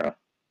Jezero.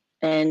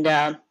 And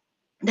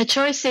the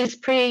choice is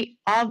pretty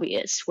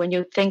obvious when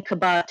you think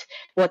about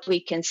what we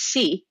can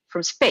see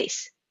from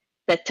space.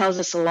 That tells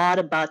us a lot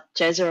about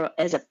Jezero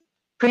as a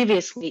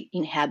previously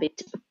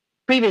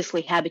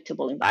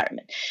habitable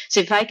environment.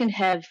 So if I can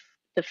have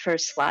the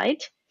first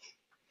slide,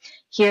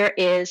 here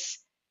is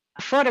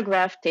a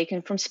photograph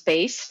taken from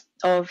space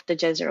of the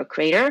Jezero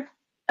crater.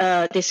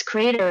 This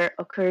crater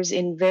occurs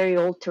in very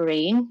old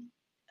terrain.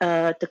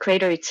 The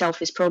crater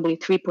itself is probably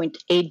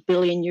 3.8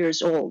 billion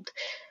years old.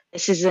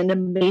 This is an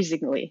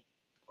amazingly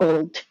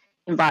old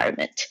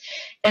environment.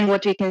 And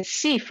what we can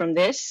see from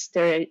this,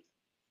 the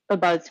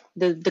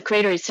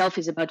crater itself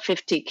is about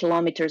 50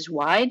 kilometers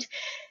wide,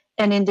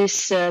 And in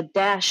this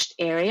dashed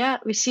area,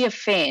 we see a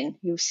fan.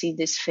 You see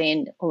this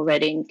fan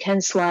already in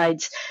Ken's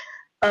slides.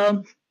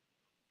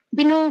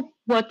 We know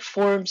what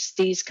forms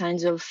these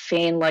kinds of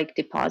fan-like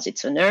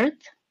deposits on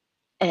Earth,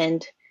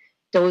 and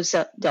those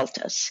are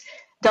deltas.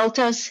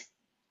 Deltas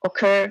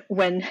occur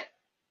when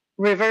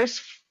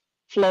rivers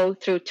flow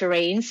through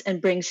terrains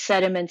and bring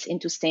sediments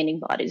into standing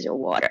bodies of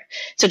water.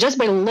 So just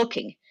by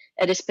looking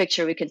at this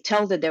picture, we can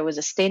tell that there was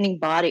a standing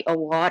body of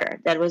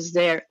water that was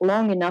there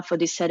long enough for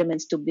these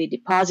sediments to be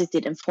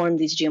deposited and form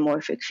these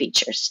geomorphic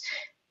features.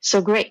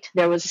 So great,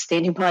 there was a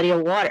standing body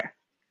of water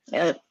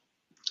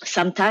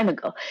some time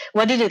ago.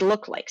 What did it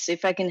look like? So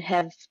if I can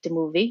have the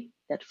movie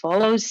that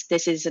follows,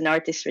 this is an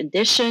artist's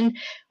rendition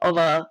of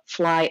a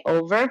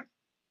flyover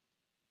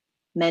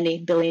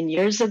many billion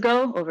years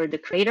ago over the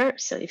crater.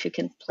 So if you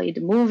can play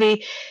the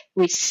movie,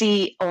 we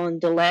see on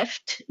the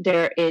left,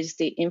 there is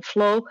the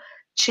inflow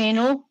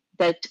channel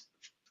that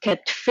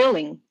kept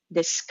filling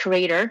this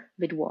crater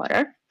with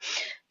water.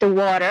 The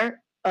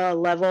water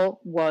level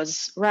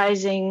was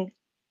rising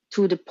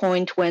to the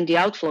point when the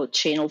outflow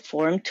channel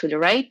formed to the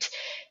right.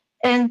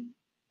 And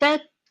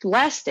that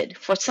lasted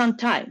for some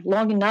time,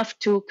 long enough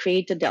to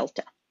create a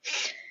delta.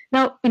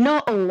 Now, we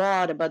know a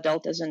lot about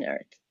deltas on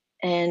Earth.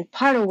 And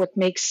part of what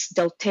makes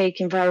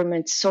deltaic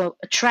environments so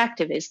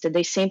attractive is that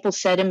they sample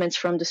sediments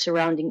from the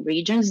surrounding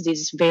regions.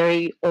 These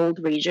very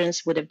old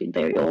regions would have been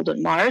very old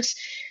on Mars.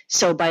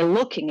 So by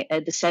looking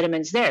at the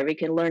sediments there, we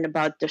can learn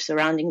about the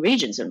surrounding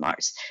regions on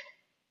Mars.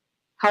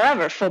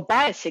 However, for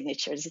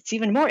biosignatures, it's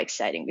even more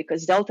exciting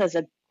because deltas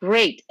are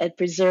great at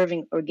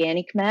preserving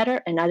organic matter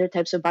and other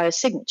types of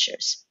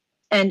biosignatures.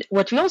 And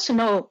what we also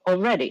know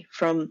already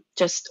from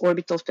just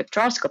orbital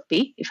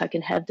spectroscopy, if I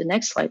can have the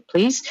next slide,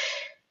 please,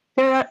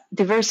 there are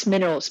diverse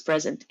minerals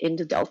present in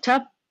the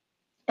delta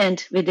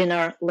and within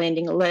our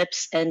landing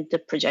ellipse and the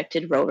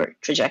projected rover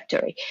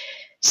trajectory.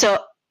 So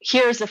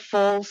here's a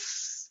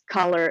false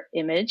color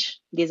image.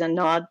 These are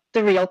not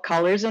the real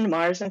colors on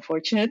Mars,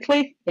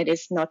 unfortunately. It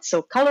is not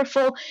so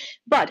colorful.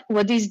 But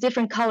what these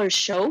different colors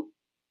show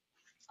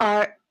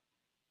are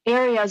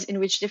areas in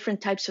which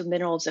different types of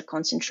minerals are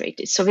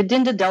concentrated. So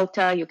within the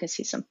delta, you can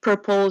see some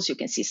purples, you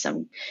can see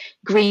some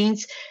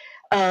greens.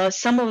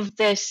 Some of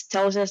this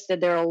tells us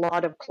that there are a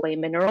lot of clay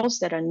minerals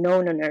that are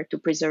known on Earth to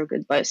preserve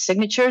good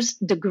biosignatures.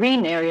 The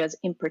green areas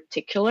in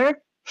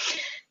particular,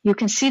 you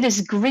can see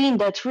this green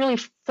that really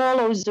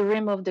follows the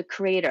rim of the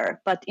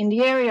crater, but in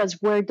the areas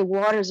where the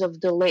waters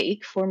of the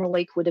lake, former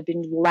lake, would have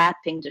been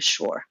lapping the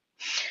shore.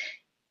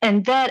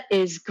 And that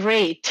is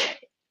great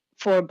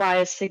for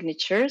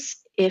biosignatures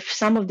if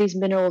some of these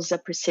minerals are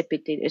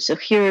precipitated. So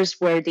here's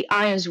where the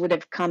ions would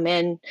have come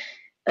in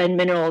and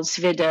minerals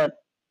with the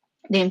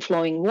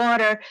inflowing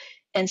water,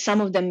 and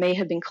some of them may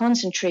have been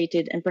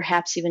concentrated and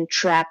perhaps even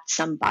trapped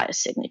some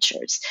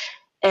biosignatures.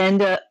 And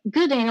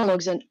good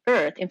analogs on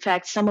Earth, in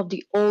fact, some of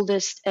the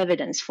oldest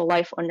evidence for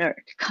life on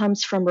Earth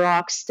comes from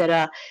rocks that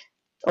are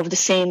of the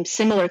same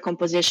similar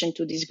composition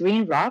to these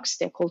green rocks.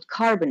 They're called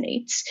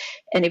carbonates.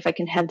 And if I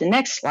can have the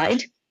next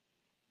slide,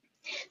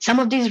 some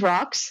of these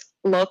rocks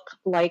look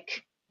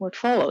like what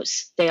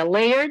follows. They are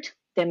layered,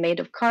 they're made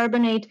of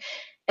carbonate.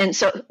 And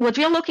so what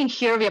we're looking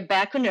here, we are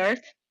back on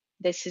Earth.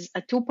 This is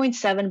a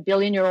 2.7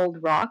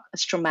 billion-year-old rock, a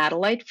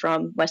stromatolite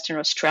from Western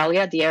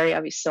Australia, the area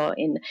we saw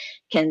in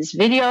Ken's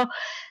video.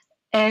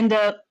 And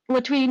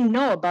what we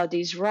know about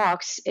these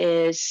rocks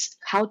is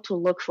how to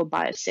look for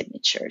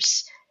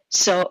biosignatures.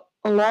 So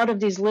a lot of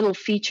these little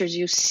features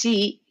you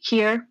see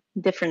here,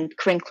 different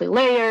crinkly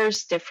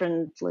layers,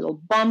 different little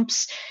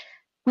bumps,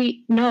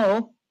 we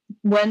know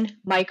when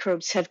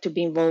microbes have to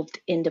be involved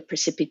in the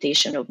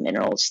precipitation of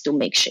minerals to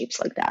make shapes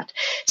like that.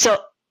 So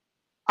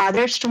are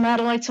there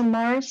stromatolites on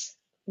Mars?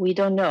 We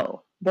don't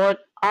know. What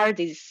are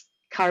these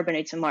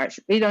carbonates on Mars?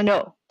 We don't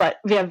know, but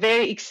we are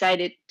very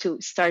excited to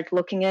start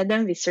looking at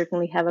them. We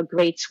certainly have a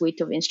great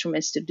suite of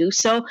instruments to do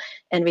so,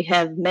 and we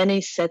have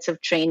many sets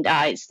of trained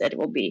eyes that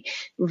will be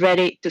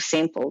ready to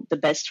sample the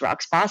best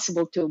rocks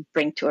possible to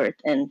bring to Earth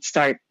and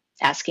start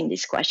asking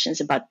these questions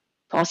about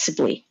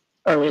possibly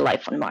early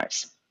life on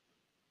Mars.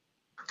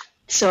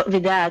 So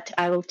with that,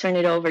 I will turn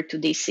it over to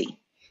DC.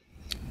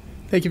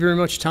 Thank you very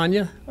much,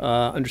 Tanya.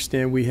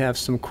 Understand we have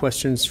some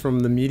questions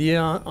from the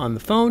media on the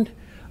phone.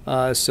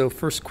 So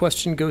first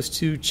question goes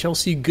to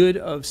Chelsea Good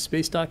of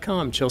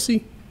space.com.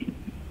 Chelsea?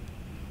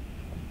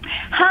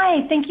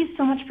 Hi, thank you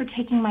so much for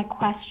taking my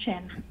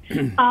question.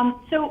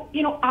 So,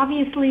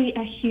 obviously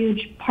a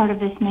huge part of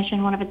this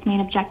mission, one of its main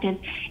objectives,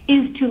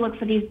 is to look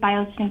for these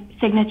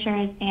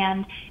biosignatures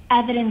and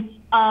evidence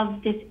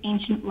of this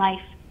ancient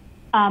life.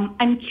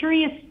 I'm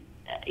curious,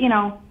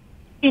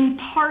 in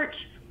part,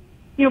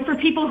 for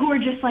people who are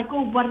just like,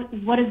 oh,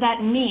 what does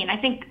that mean? I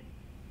think,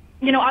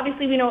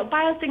 obviously we know what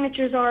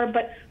biosignatures are,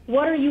 but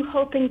what are you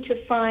hoping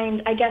to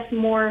find, I guess,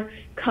 more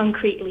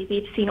concretely?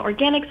 We've seen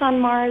organics on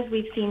Mars,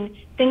 we've seen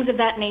things of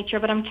that nature,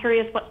 but I'm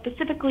curious what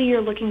specifically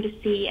you're looking to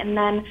see. And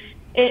then,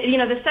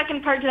 the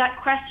second part to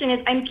that question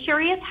is, I'm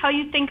curious how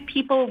you think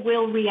people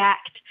will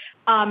react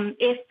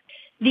if,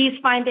 these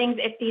findings,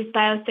 if these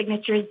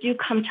biosignatures do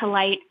come to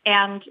light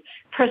and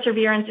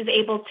Perseverance is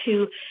able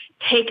to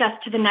take us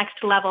to the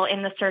next level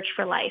in the search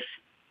for life.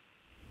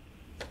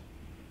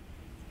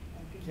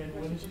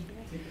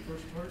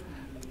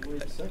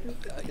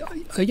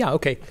 Yeah,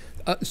 okay.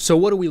 So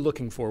what are we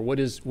looking for? What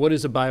is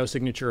a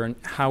biosignature, and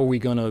how are we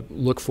going to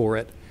look for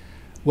it?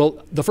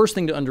 Well, the first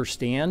thing to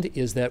understand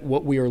is that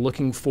what we are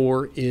looking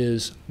for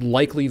is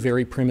likely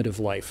very primitive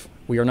life.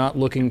 We are not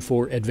looking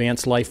for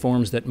advanced life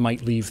forms that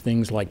might leave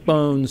things like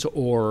bones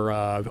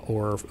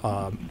or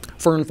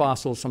fern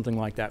fossils, something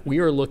like that. We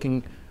are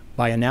looking,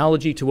 by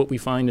analogy to what we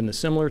find in the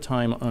similar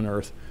time on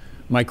Earth,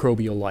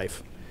 microbial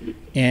life.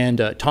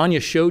 And Tanya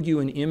showed you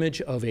an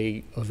image of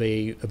a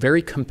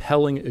very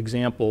compelling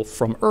example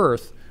from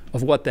Earth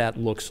of what that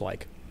looks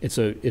like.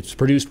 It's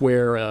produced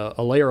where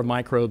a layer of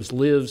microbes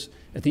lives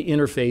at the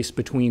interface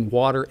between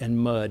water and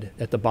mud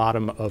at the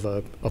bottom of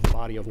a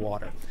body of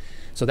water.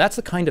 So that's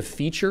the kind of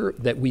feature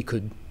that we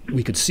could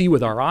see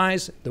with our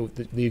eyes.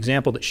 The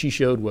example that she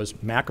showed was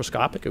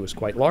macroscopic. It was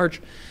quite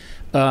large.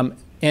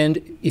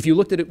 And if you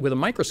looked at it with a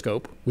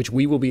microscope, which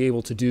we will be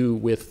able to do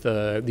with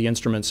the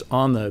instruments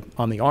on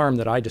the arm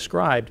that I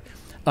described,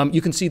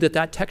 you can see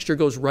that texture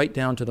goes right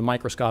down to the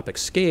microscopic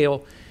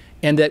scale,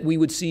 and that we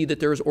would see that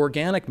there's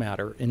organic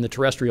matter in the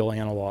terrestrial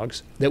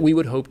analogs that we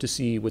would hope to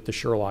see with the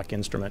Sherlock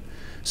instrument.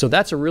 So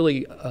that's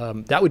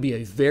that would be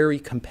a very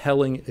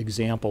compelling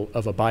example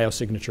of a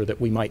biosignature that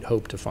we might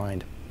hope to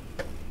find.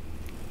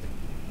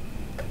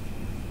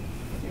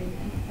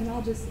 And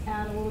I'll just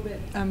add a little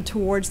bit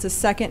towards the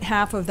second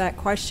half of that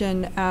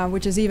question,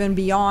 which is even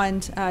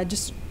beyond,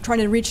 just trying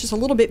to reach just a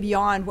little bit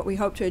beyond what we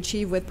hope to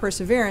achieve with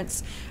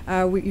Perseverance.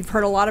 You've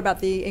heard a lot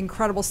about the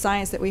incredible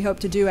science that we hope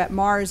to do at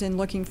Mars in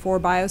looking for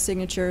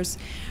biosignatures,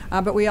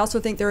 but we also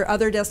think there are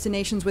other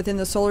destinations within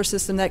the solar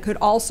system that could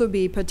also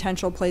be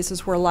potential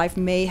places where life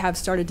may have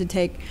started to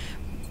take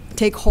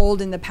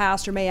hold in the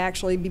past, or may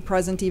actually be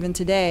present even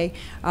today.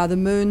 The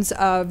moons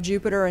of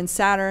Jupiter and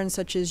Saturn,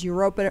 such as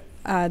Europa,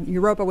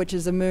 which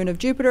is a moon of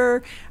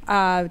Jupiter,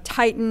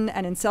 Titan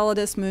and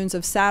Enceladus, moons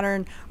of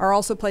Saturn, are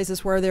also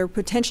places where there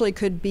potentially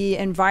could be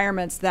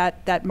environments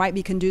that might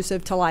be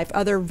conducive to life,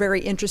 other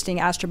very interesting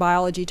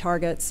astrobiology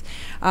targets.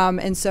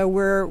 And so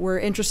we're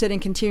interested in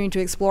continuing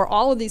to explore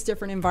all of these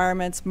different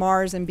environments,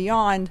 Mars and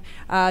beyond,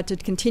 to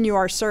continue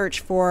our search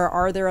for,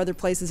 are there other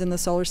places in the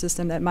solar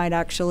system that might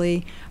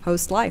actually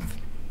host life?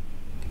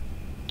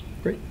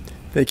 Great.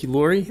 Thank you,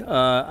 Lori.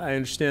 I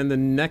understand the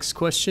next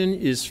question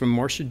is from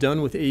Marcia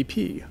Dunn with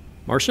AP.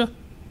 Marcia?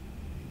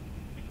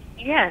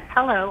 Yes,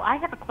 hello. I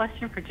have a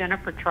question for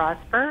Jennifer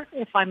Trosper,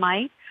 if I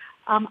might.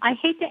 I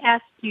hate to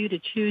ask you to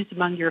choose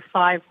among your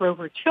 5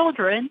 rover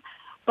children,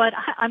 but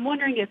I'm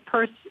wondering if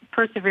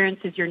Perseverance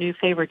is your new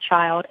favorite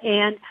child.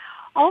 And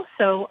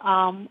also,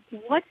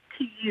 what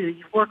to you,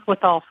 you've worked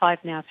with all 5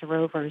 NASA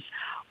rovers,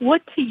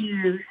 what to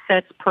you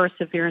sets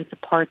Perseverance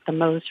apart the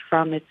most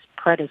from its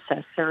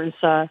predecessors?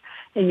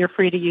 And you're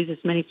free to use as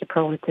many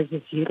superlatives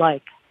as you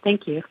like.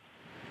 Thank you.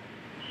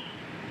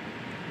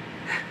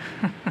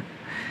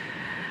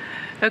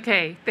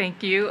 Okay,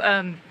 thank you.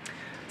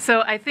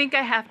 So I think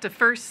I have to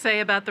first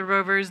say about the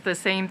rovers the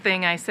same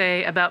thing I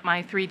say about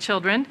my 3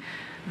 children.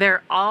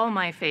 They're all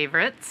my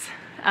favorites.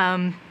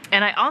 And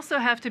I also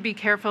have to be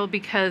careful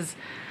because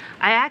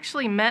I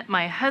actually met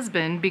my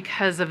husband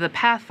because of the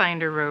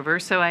Pathfinder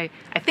rover, so I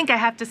think I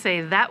have to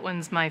say that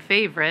one's my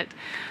favorite.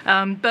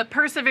 But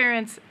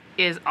Perseverance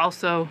is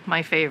also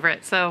my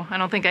favorite, so I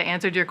don't think I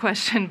answered your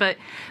question. But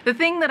the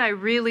thing that I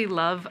really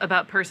love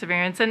about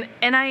Perseverance, and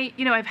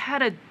I've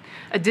had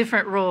a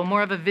different role,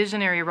 more of a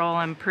visionary role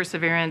on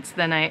Perseverance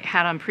than I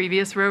had on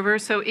previous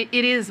rovers, so it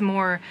is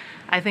more,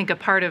 I think, a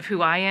part of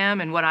who I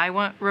am and what I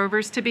want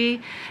rovers to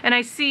be. And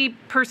I see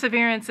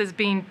Perseverance as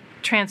being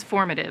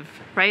transformative,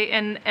 right?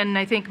 And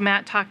I think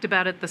Matt talked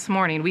about it this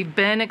morning. We've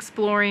been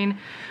exploring,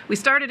 we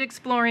started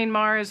exploring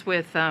Mars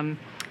with the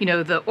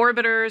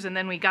orbiters, and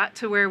then we got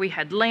to where we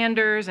had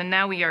landers, and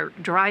now we are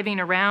driving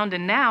around,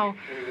 and now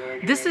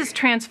this is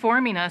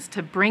transforming us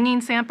to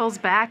bringing samples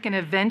back and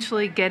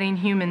eventually getting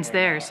humans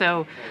there.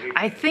 So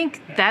I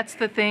think that's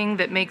the thing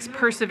that makes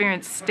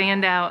Perseverance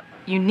stand out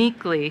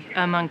uniquely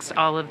amongst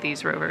all of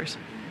these rovers.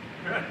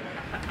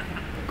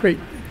 Great.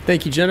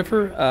 Thank you,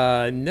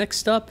 Jennifer.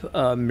 Next up,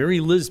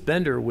 Mary Liz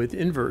Bender with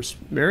Inverse.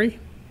 Mary?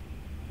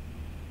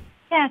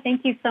 Yeah,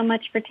 thank you so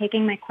much for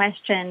taking my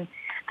question.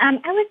 I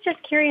was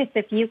just curious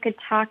if you could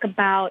talk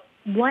about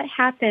what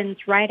happens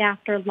right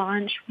after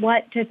launch.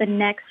 What do the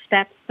next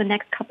steps, the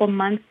next couple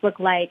months look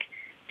like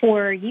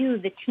for you,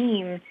 the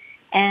team?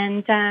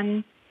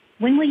 And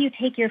when will you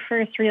take your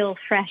first real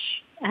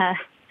fresh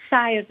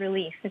sigh of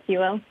relief, if you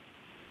will?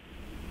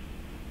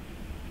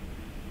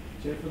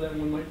 Jennifer, that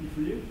one might be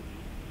for you.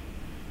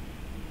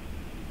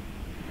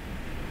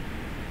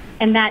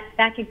 And that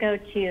could go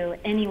to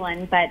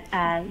anyone, but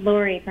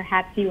Lori,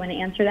 perhaps you want to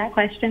answer that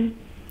question?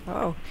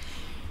 Oh,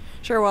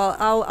 Sure. Well,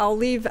 I'll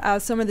leave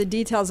some of the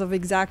details of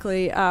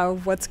exactly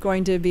what's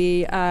going to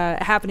be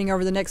happening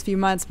over the next few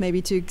months,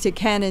 maybe to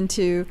Ken and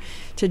to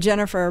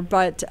Jennifer.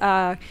 But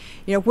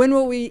when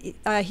will we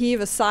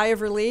heave a sigh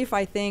of relief?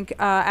 I think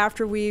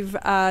after we've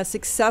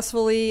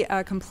successfully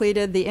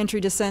completed the entry,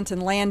 descent,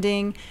 and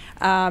landing,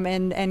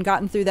 and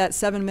gotten through that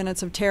 7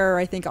 minutes of terror,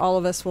 I think all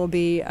of us will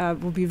be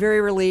very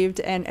relieved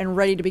and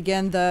ready to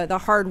begin the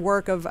hard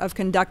work of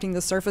conducting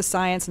the surface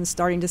science and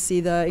starting to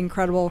see the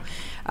incredible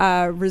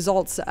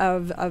results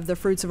of the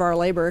fruits of our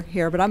labor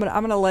here. But I'm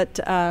gonna let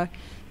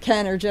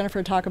Ken or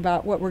Jennifer talk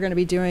about what we're going to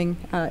be doing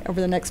over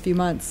the next few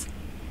months.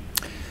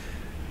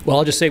 Well,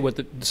 I'll just say what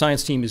the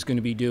science team is going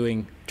to be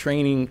doing: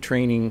 training.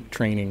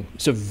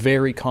 It's a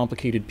very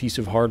complicated piece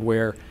of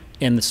hardware,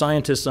 and the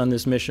scientists on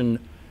this mission,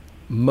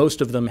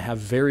 most of them have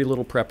very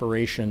little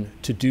preparation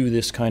to do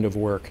this kind of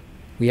work.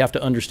 We have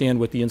to understand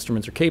what the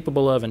instruments are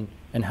capable of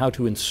and how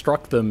to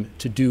instruct them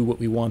to do what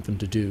we want them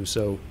to do.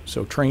 So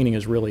training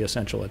is really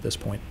essential at this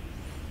point.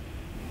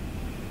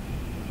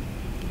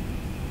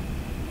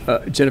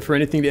 Jennifer,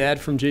 anything to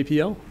add from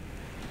JPL?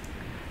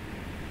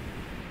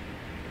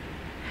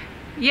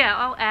 Yeah,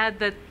 I'll add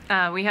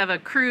that we have a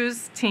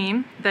cruise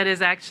team that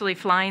is actually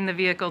flying the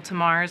vehicle to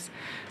Mars.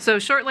 So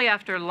shortly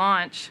after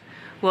launch,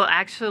 we'll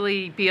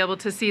actually be able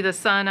to see the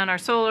sun on our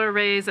solar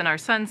arrays and our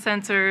sun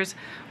sensors.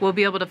 We'll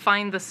be able to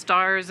find the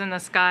stars in the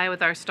sky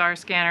with our star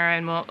scanner,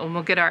 and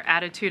we'll get our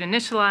attitude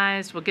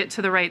initialized. We'll get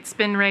to the right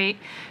spin rate.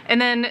 And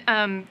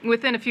then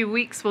within a few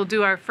weeks, we'll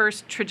do our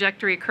first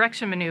trajectory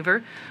correction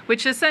maneuver,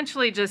 which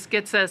essentially just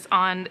gets us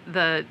on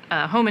the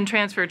home and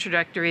transfer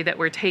trajectory that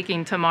we're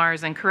taking to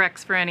Mars and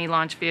corrects for any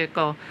launch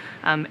vehicle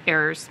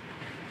errors.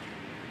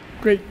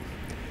 Great.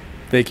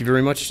 Thank you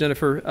very much,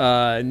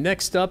 Jennifer.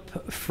 Next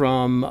up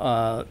from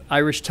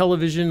Irish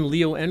Television,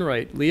 Leo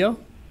Enright. Leo?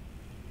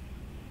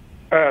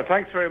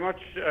 Thanks very much,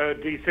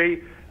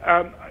 DC.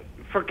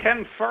 For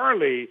Ken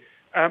Farley,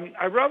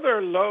 I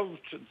rather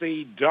loved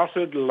the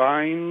dotted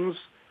lines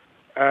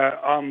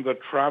on the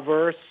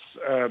traverse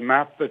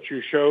map that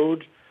you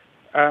showed.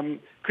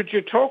 Could you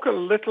talk a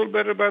little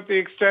bit about the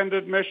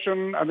extended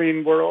mission? I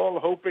mean, we're all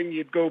hoping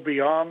you'd go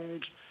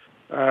beyond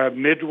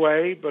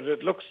Midway, but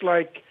it looks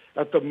like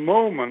at the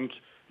moment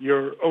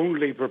you're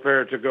only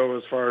prepared to go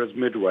as far as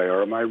Midway,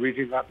 or am I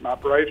reading that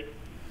map right?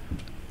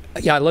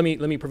 Yeah, let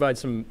me provide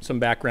some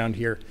background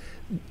here.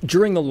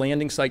 During the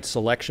landing site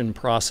selection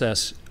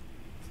process,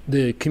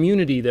 the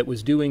community that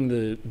was doing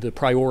the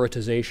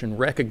prioritization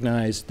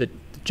recognized that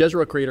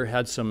Jezero Crater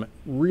had some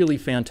really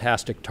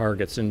fantastic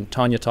targets, and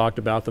Tanya talked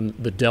about them,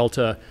 the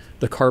delta,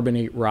 the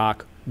carbonate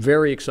rock,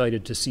 very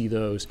excited to see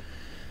those.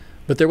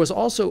 But there was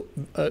also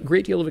a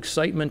great deal of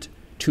excitement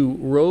to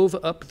rove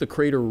up the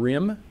crater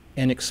rim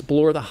and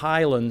explore the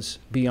highlands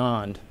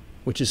beyond,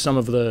 which is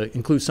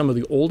includes some of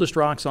the oldest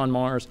rocks on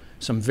Mars,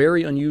 some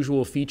very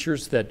unusual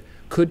features that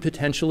could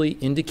potentially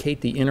indicate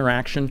the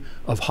interaction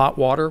of hot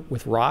water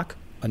with rock,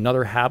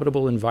 another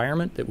habitable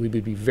environment that we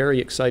would be very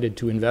excited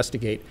to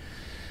investigate.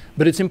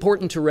 But it's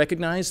important to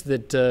recognize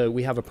that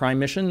we have a prime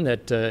mission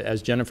that,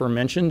 as Jennifer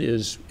mentioned,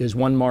 is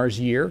 1 Mars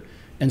year,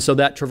 and so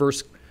that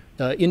traverse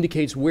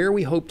indicates where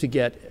we hope to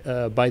get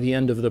by the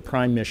end of the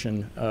prime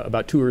mission,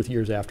 about 2 Earth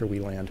years after we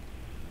land.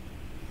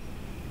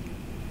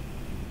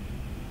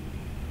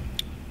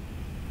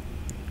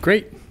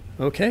 Great.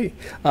 Okay.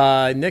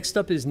 Next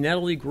up is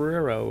Natalie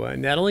Guerrero.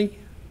 Natalie?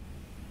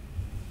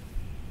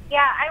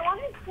 Yeah, I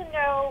wanted to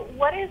know,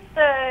 what is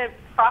the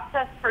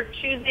process for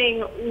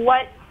choosing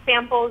what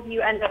samples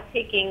you end up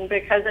taking,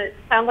 because it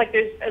sounds like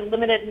there's a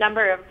limited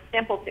number of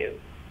sample tubes.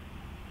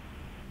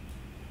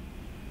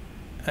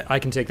 I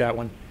can take that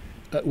one.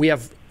 We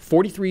have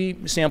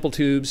 43 sample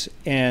tubes,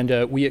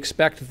 and we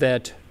expect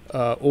that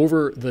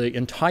over the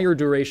entire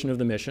duration of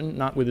the mission,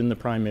 not within the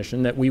prime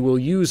mission, that we will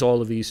use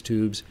all of these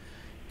tubes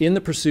in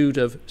the pursuit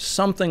of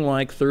something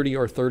like 30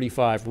 or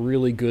 35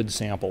 really good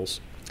samples.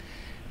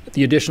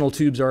 The additional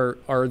tubes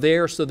are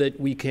there so that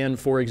we can,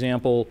 for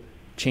example,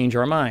 change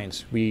our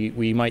minds.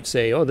 We might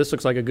say, oh, this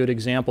looks like a good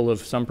example of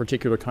some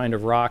particular kind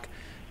of rock,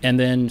 and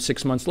then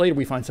 6 months later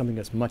we find something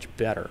that's much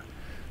better.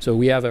 So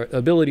we have an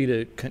ability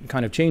to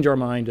kind of change our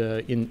mind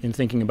in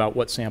thinking about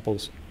what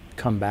samples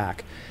come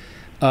back.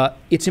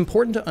 It's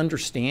important to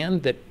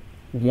understand that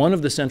one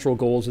of the central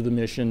goals of the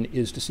mission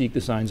is to seek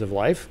the signs of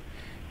life.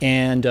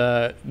 And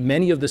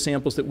many of the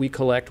samples that we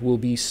collect will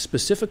be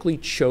specifically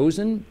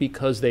chosen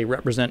because they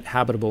represent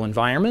habitable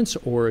environments,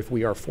 or if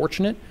we are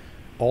fortunate,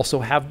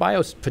 also have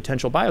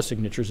potential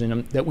biosignatures in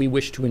them that we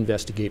wish to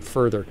investigate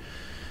further.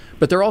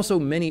 But there are also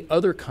many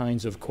other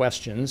kinds of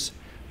questions.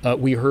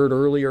 We heard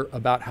earlier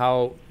about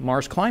how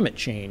Mars climate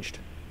changed.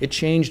 It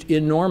changed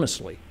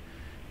enormously.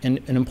 And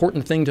an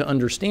important thing to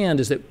understand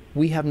is that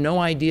we have no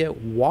idea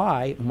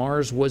why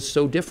Mars was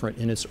so different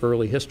in its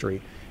early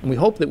history. And we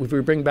hope that if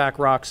we bring back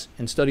rocks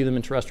and study them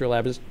in terrestrial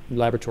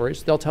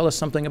laboratories, they'll tell us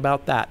something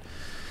about that.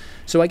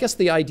 So I guess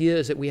the idea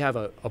is that we have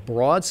a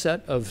broad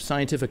set of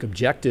scientific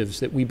objectives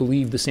that we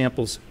believe the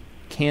samples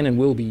can and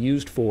will be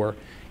used for.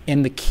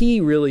 And the key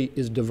really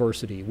is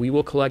diversity. We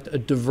will collect a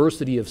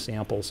diversity of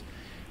samples.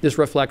 This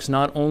reflects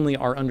not only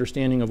our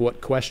understanding of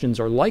what questions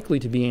are likely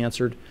to be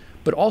answered,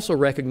 but also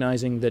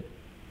recognizing that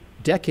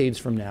decades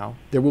from now,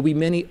 there will be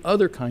many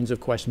other kinds of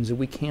questions that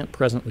we can't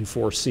presently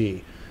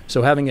foresee.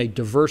 So having a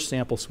diverse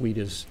sample suite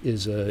is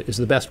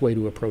the best way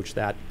to approach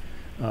that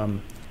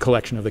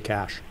collection of the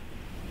cache.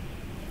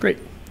 Great.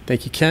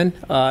 Thank you, Ken.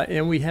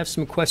 And we have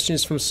some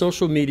questions from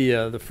social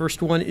media. The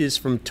first one is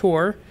from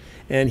Tor,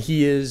 and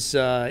he is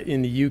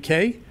in the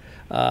UK.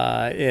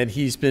 And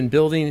he's been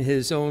building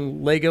his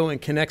own Lego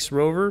and Kinects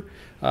rover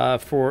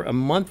for a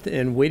month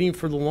and waiting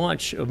for the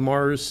launch of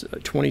Mars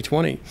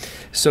 2020.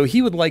 So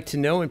he would like to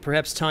know, and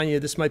perhaps Tanya,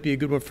 this might be a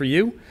good one for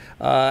you,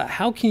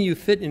 how can you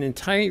fit an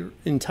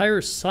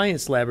entire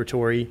science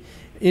laboratory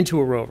into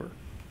a rover?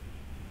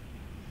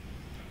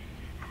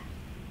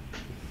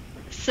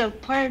 So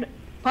part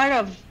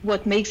of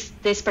what makes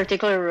this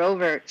particular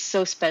rover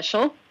so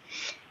special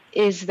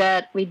is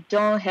that we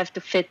don't have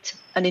to fit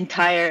an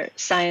entire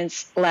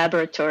science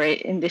laboratory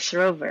in this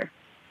rover.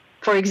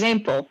 For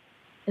example,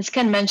 as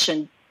Ken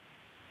mentioned,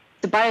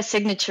 the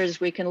biosignatures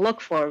we can look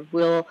for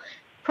will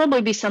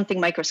probably be something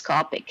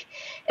microscopic.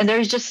 And there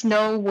is just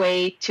no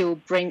way to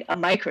bring a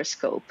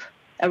microscope,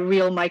 a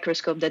real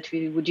microscope that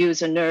we would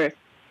use on Earth,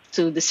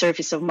 to the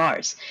surface of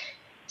Mars.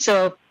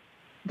 So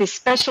this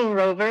special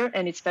rover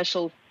and its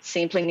special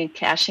sampling and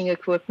caching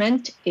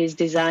equipment is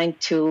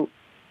designed to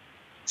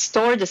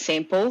store the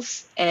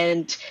samples,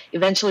 and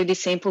eventually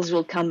these samples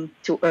will come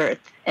to Earth,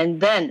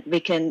 and then we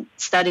can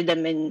study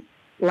them in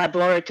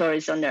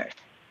laboratories on Earth.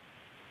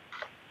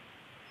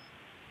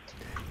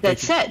 That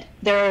said,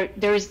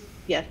 there's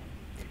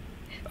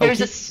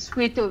a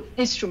suite of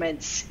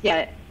instruments,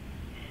 that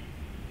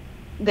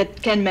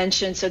Ken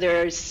mentioned. So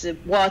there's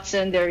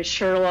Watson, there's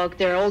Sherlock,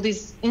 there are all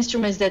these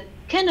instruments that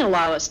can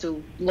allow us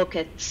to look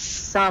at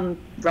some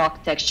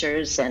rock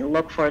textures and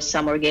look for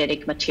some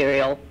organic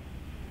material.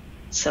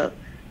 So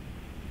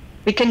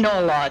we can know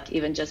a lot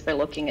even just by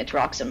looking at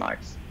rocks on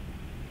Mars.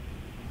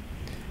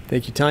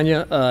 Thank you,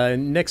 Tanya.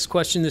 Next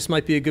question, this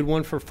might be a good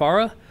one for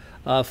Farah.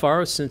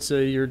 Farah, since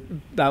you're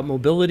about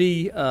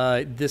mobility,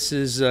 this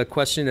is a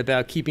question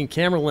about keeping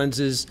camera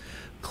lenses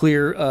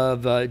clear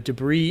of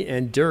debris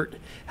and dirt.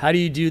 How do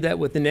you do that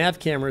with the nav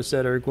cameras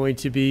that are going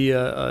to be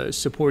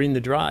supporting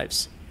the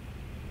drives?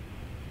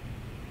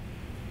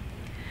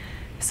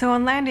 So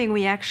on landing,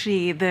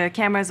 the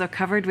cameras are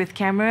covered with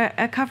camera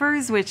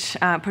covers, which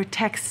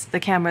protects the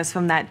cameras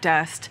from that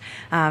dust.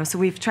 So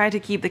we've tried to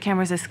keep the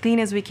cameras as clean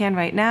as we can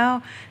right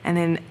now, and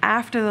then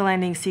after the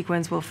landing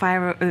sequence, we'll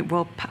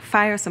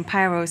fire some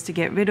pyros to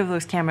get rid of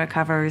those camera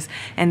covers,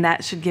 and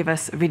that should give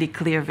us really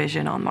clear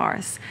vision on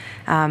Mars.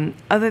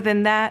 Other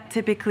than that,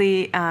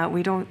 typically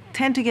we don't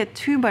tend to get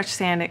too much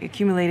sand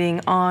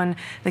accumulating on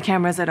the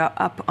cameras that are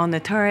up on the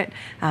turret,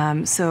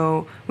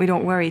 so we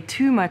don't worry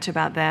too much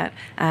about that.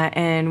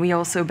 And we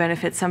also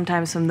benefit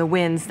sometimes from the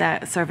winds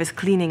that serve as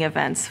cleaning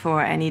events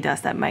for any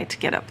dust that might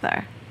get up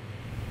there.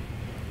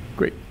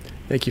 Great.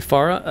 Thank you,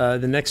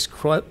 Farah. The next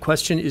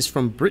question is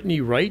from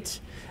Brittany Wright.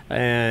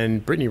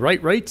 And Brittany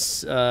Wright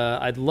writes,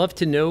 I'd love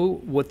to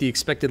know what the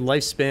expected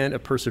lifespan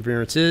of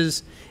Perseverance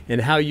is and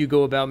how you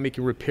go about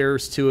making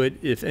repairs to it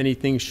if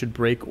anything should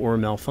break or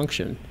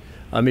malfunction.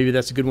 Maybe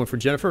that's a good one for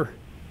Jennifer.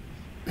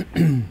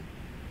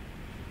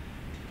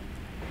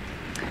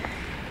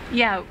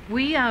 Yeah,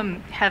 we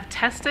have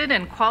tested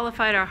and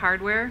qualified our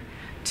hardware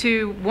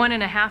to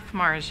 1.5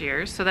 Mars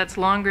years. So that's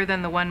longer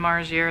than the 1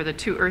 Mars year or the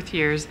 2 Earth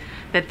years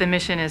that the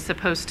mission is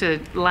supposed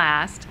to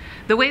last.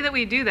 The way that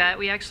we do that,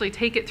 we actually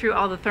take it through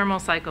all the thermal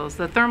cycles.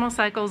 The thermal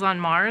cycles on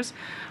Mars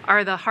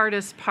are the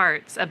hardest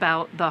parts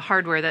about the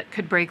hardware that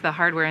could break the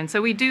hardware. And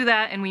so we do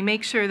that, and we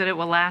make sure that it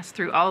will last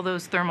through all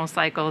those thermal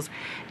cycles,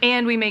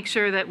 and we make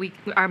sure that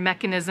our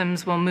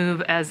mechanisms will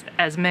move as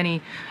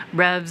many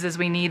revs as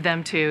we need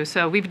them to.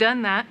 So we've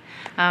done that.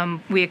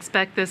 We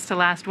expect this to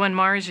last 1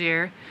 Mars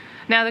year.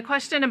 Now the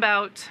question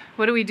about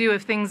what do we do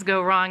if things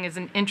go wrong is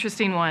an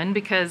interesting one,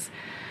 because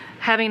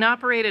having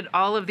operated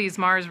all of these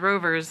Mars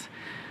rovers,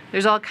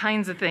 there's all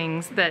kinds of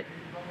things that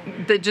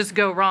just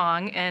go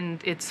wrong,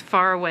 and it's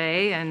far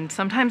away, and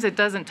sometimes it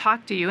doesn't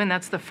talk to you, and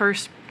that's the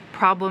first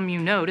problem you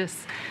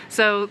notice.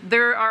 So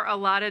there are a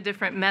lot of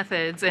different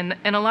methods, and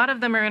a lot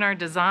of them are in our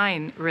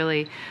design,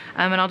 really.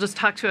 And I'll just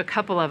talk to a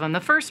couple of them.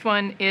 The first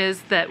one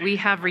is that we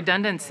have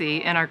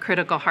redundancy in our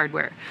critical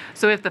hardware.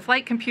 So if the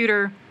flight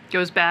computer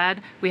goes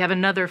bad, we have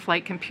another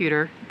flight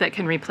computer that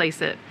can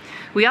replace it.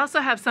 We also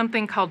have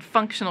something called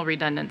functional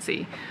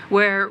redundancy,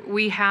 where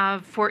we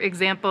have, for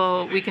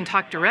example, we can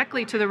talk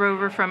directly to the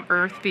rover from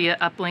Earth via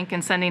uplink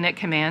and sending it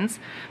commands,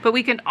 but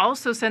we can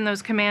also send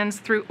those commands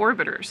through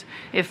orbiters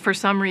if for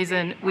some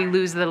reason we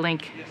lose the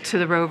link to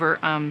the rover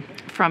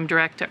from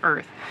direct to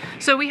Earth.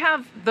 So we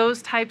have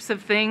those types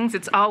of things.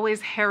 It's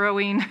always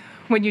harrowing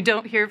when you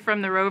don't hear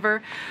from the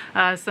rover.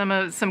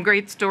 Some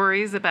great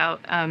stories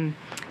about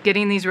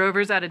getting these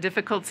rovers out of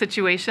difficult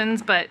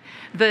situations, but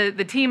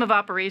the team of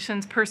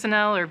operations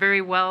personnel are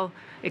very well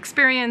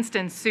experienced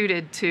and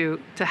suited to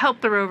help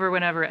the rover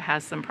whenever it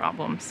has some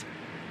problems.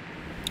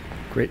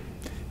 Great.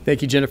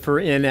 Thank you, Jennifer.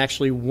 And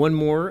actually, one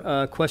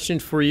more question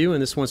for you,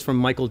 and this one's from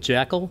Michael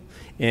Jackal.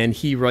 And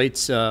he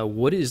writes,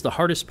 what is the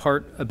hardest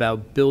part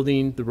about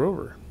building the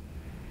rover?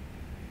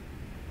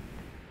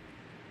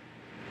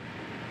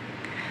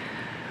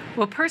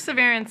 Well,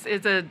 Perseverance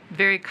is a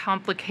very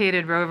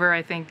complicated rover.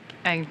 I think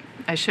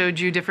I showed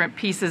you different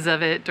pieces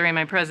of it during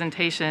my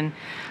presentation.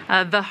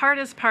 The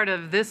hardest part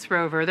of this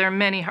rover, there are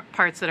many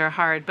parts that are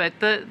hard, but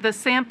the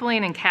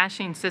sampling and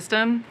caching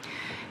system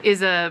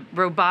is a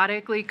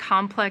robotically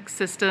complex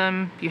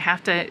system. You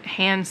have to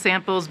hand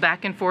samples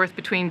back and forth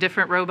between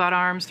different robot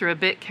arms through a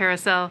bit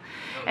carousel.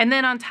 And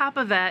then on top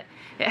of that,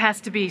 it has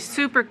to be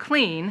super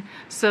clean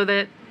so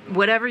that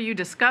whatever you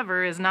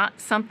discover is not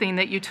something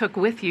that you took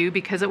with you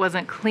because it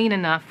wasn't clean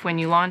enough when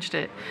you launched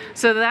it.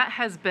 So that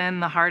has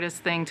been the hardest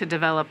thing to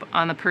develop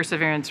on the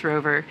Perseverance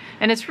rover.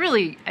 And it's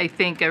really, I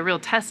think, a real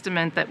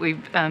testament that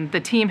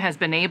the team has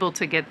been able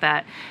to get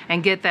that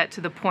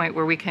to the point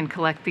where we can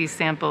collect these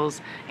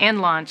samples and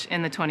launch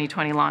in the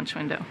 2020 launch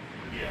window.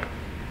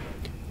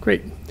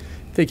 Great.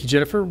 Thank you,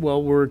 Jennifer.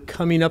 Well, we're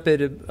coming up at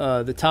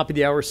the top of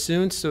the hour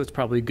soon, so it's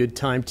probably a good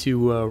time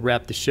to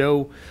wrap the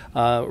show.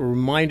 A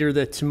reminder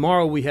that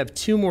tomorrow we have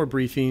 2 more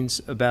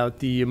briefings about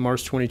the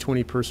Mars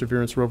 2020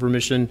 Perseverance rover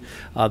mission.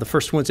 The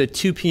first one's at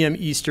 2 p.m.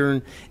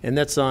 Eastern, and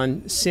that's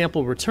on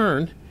sample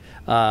return.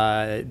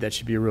 That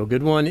should be a real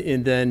good one.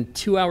 And then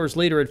 2 hours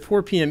later at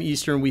 4 p.m.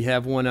 Eastern, we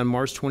have one on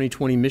Mars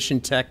 2020 mission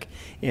tech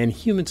and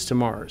humans to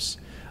Mars.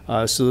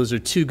 So those are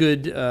 2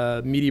 good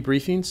media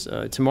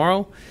briefings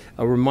tomorrow.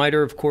 A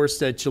reminder, of course,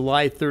 that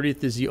July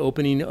 30th is the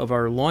opening of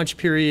our launch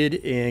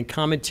period, and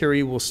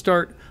commentary will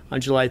start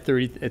on July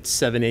 30th at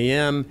 7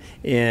 a.m.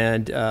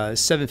 and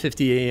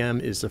 7:50 a.m.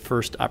 is the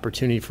first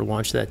opportunity for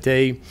launch that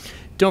day.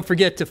 Don't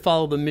forget to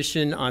follow the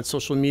mission on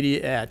social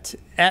media at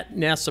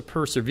NASA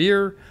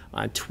Persevere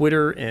on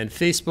Twitter and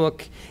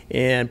Facebook,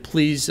 and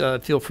please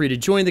feel free to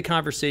join the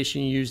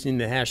conversation using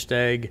the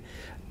hashtag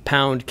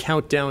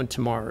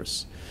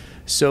 #CountdownToMars.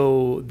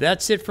 So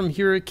that's it from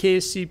here at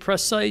KSC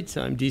Press Site.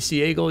 I'm DC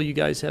Agel. You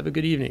guys have a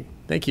good evening.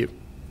 Thank you.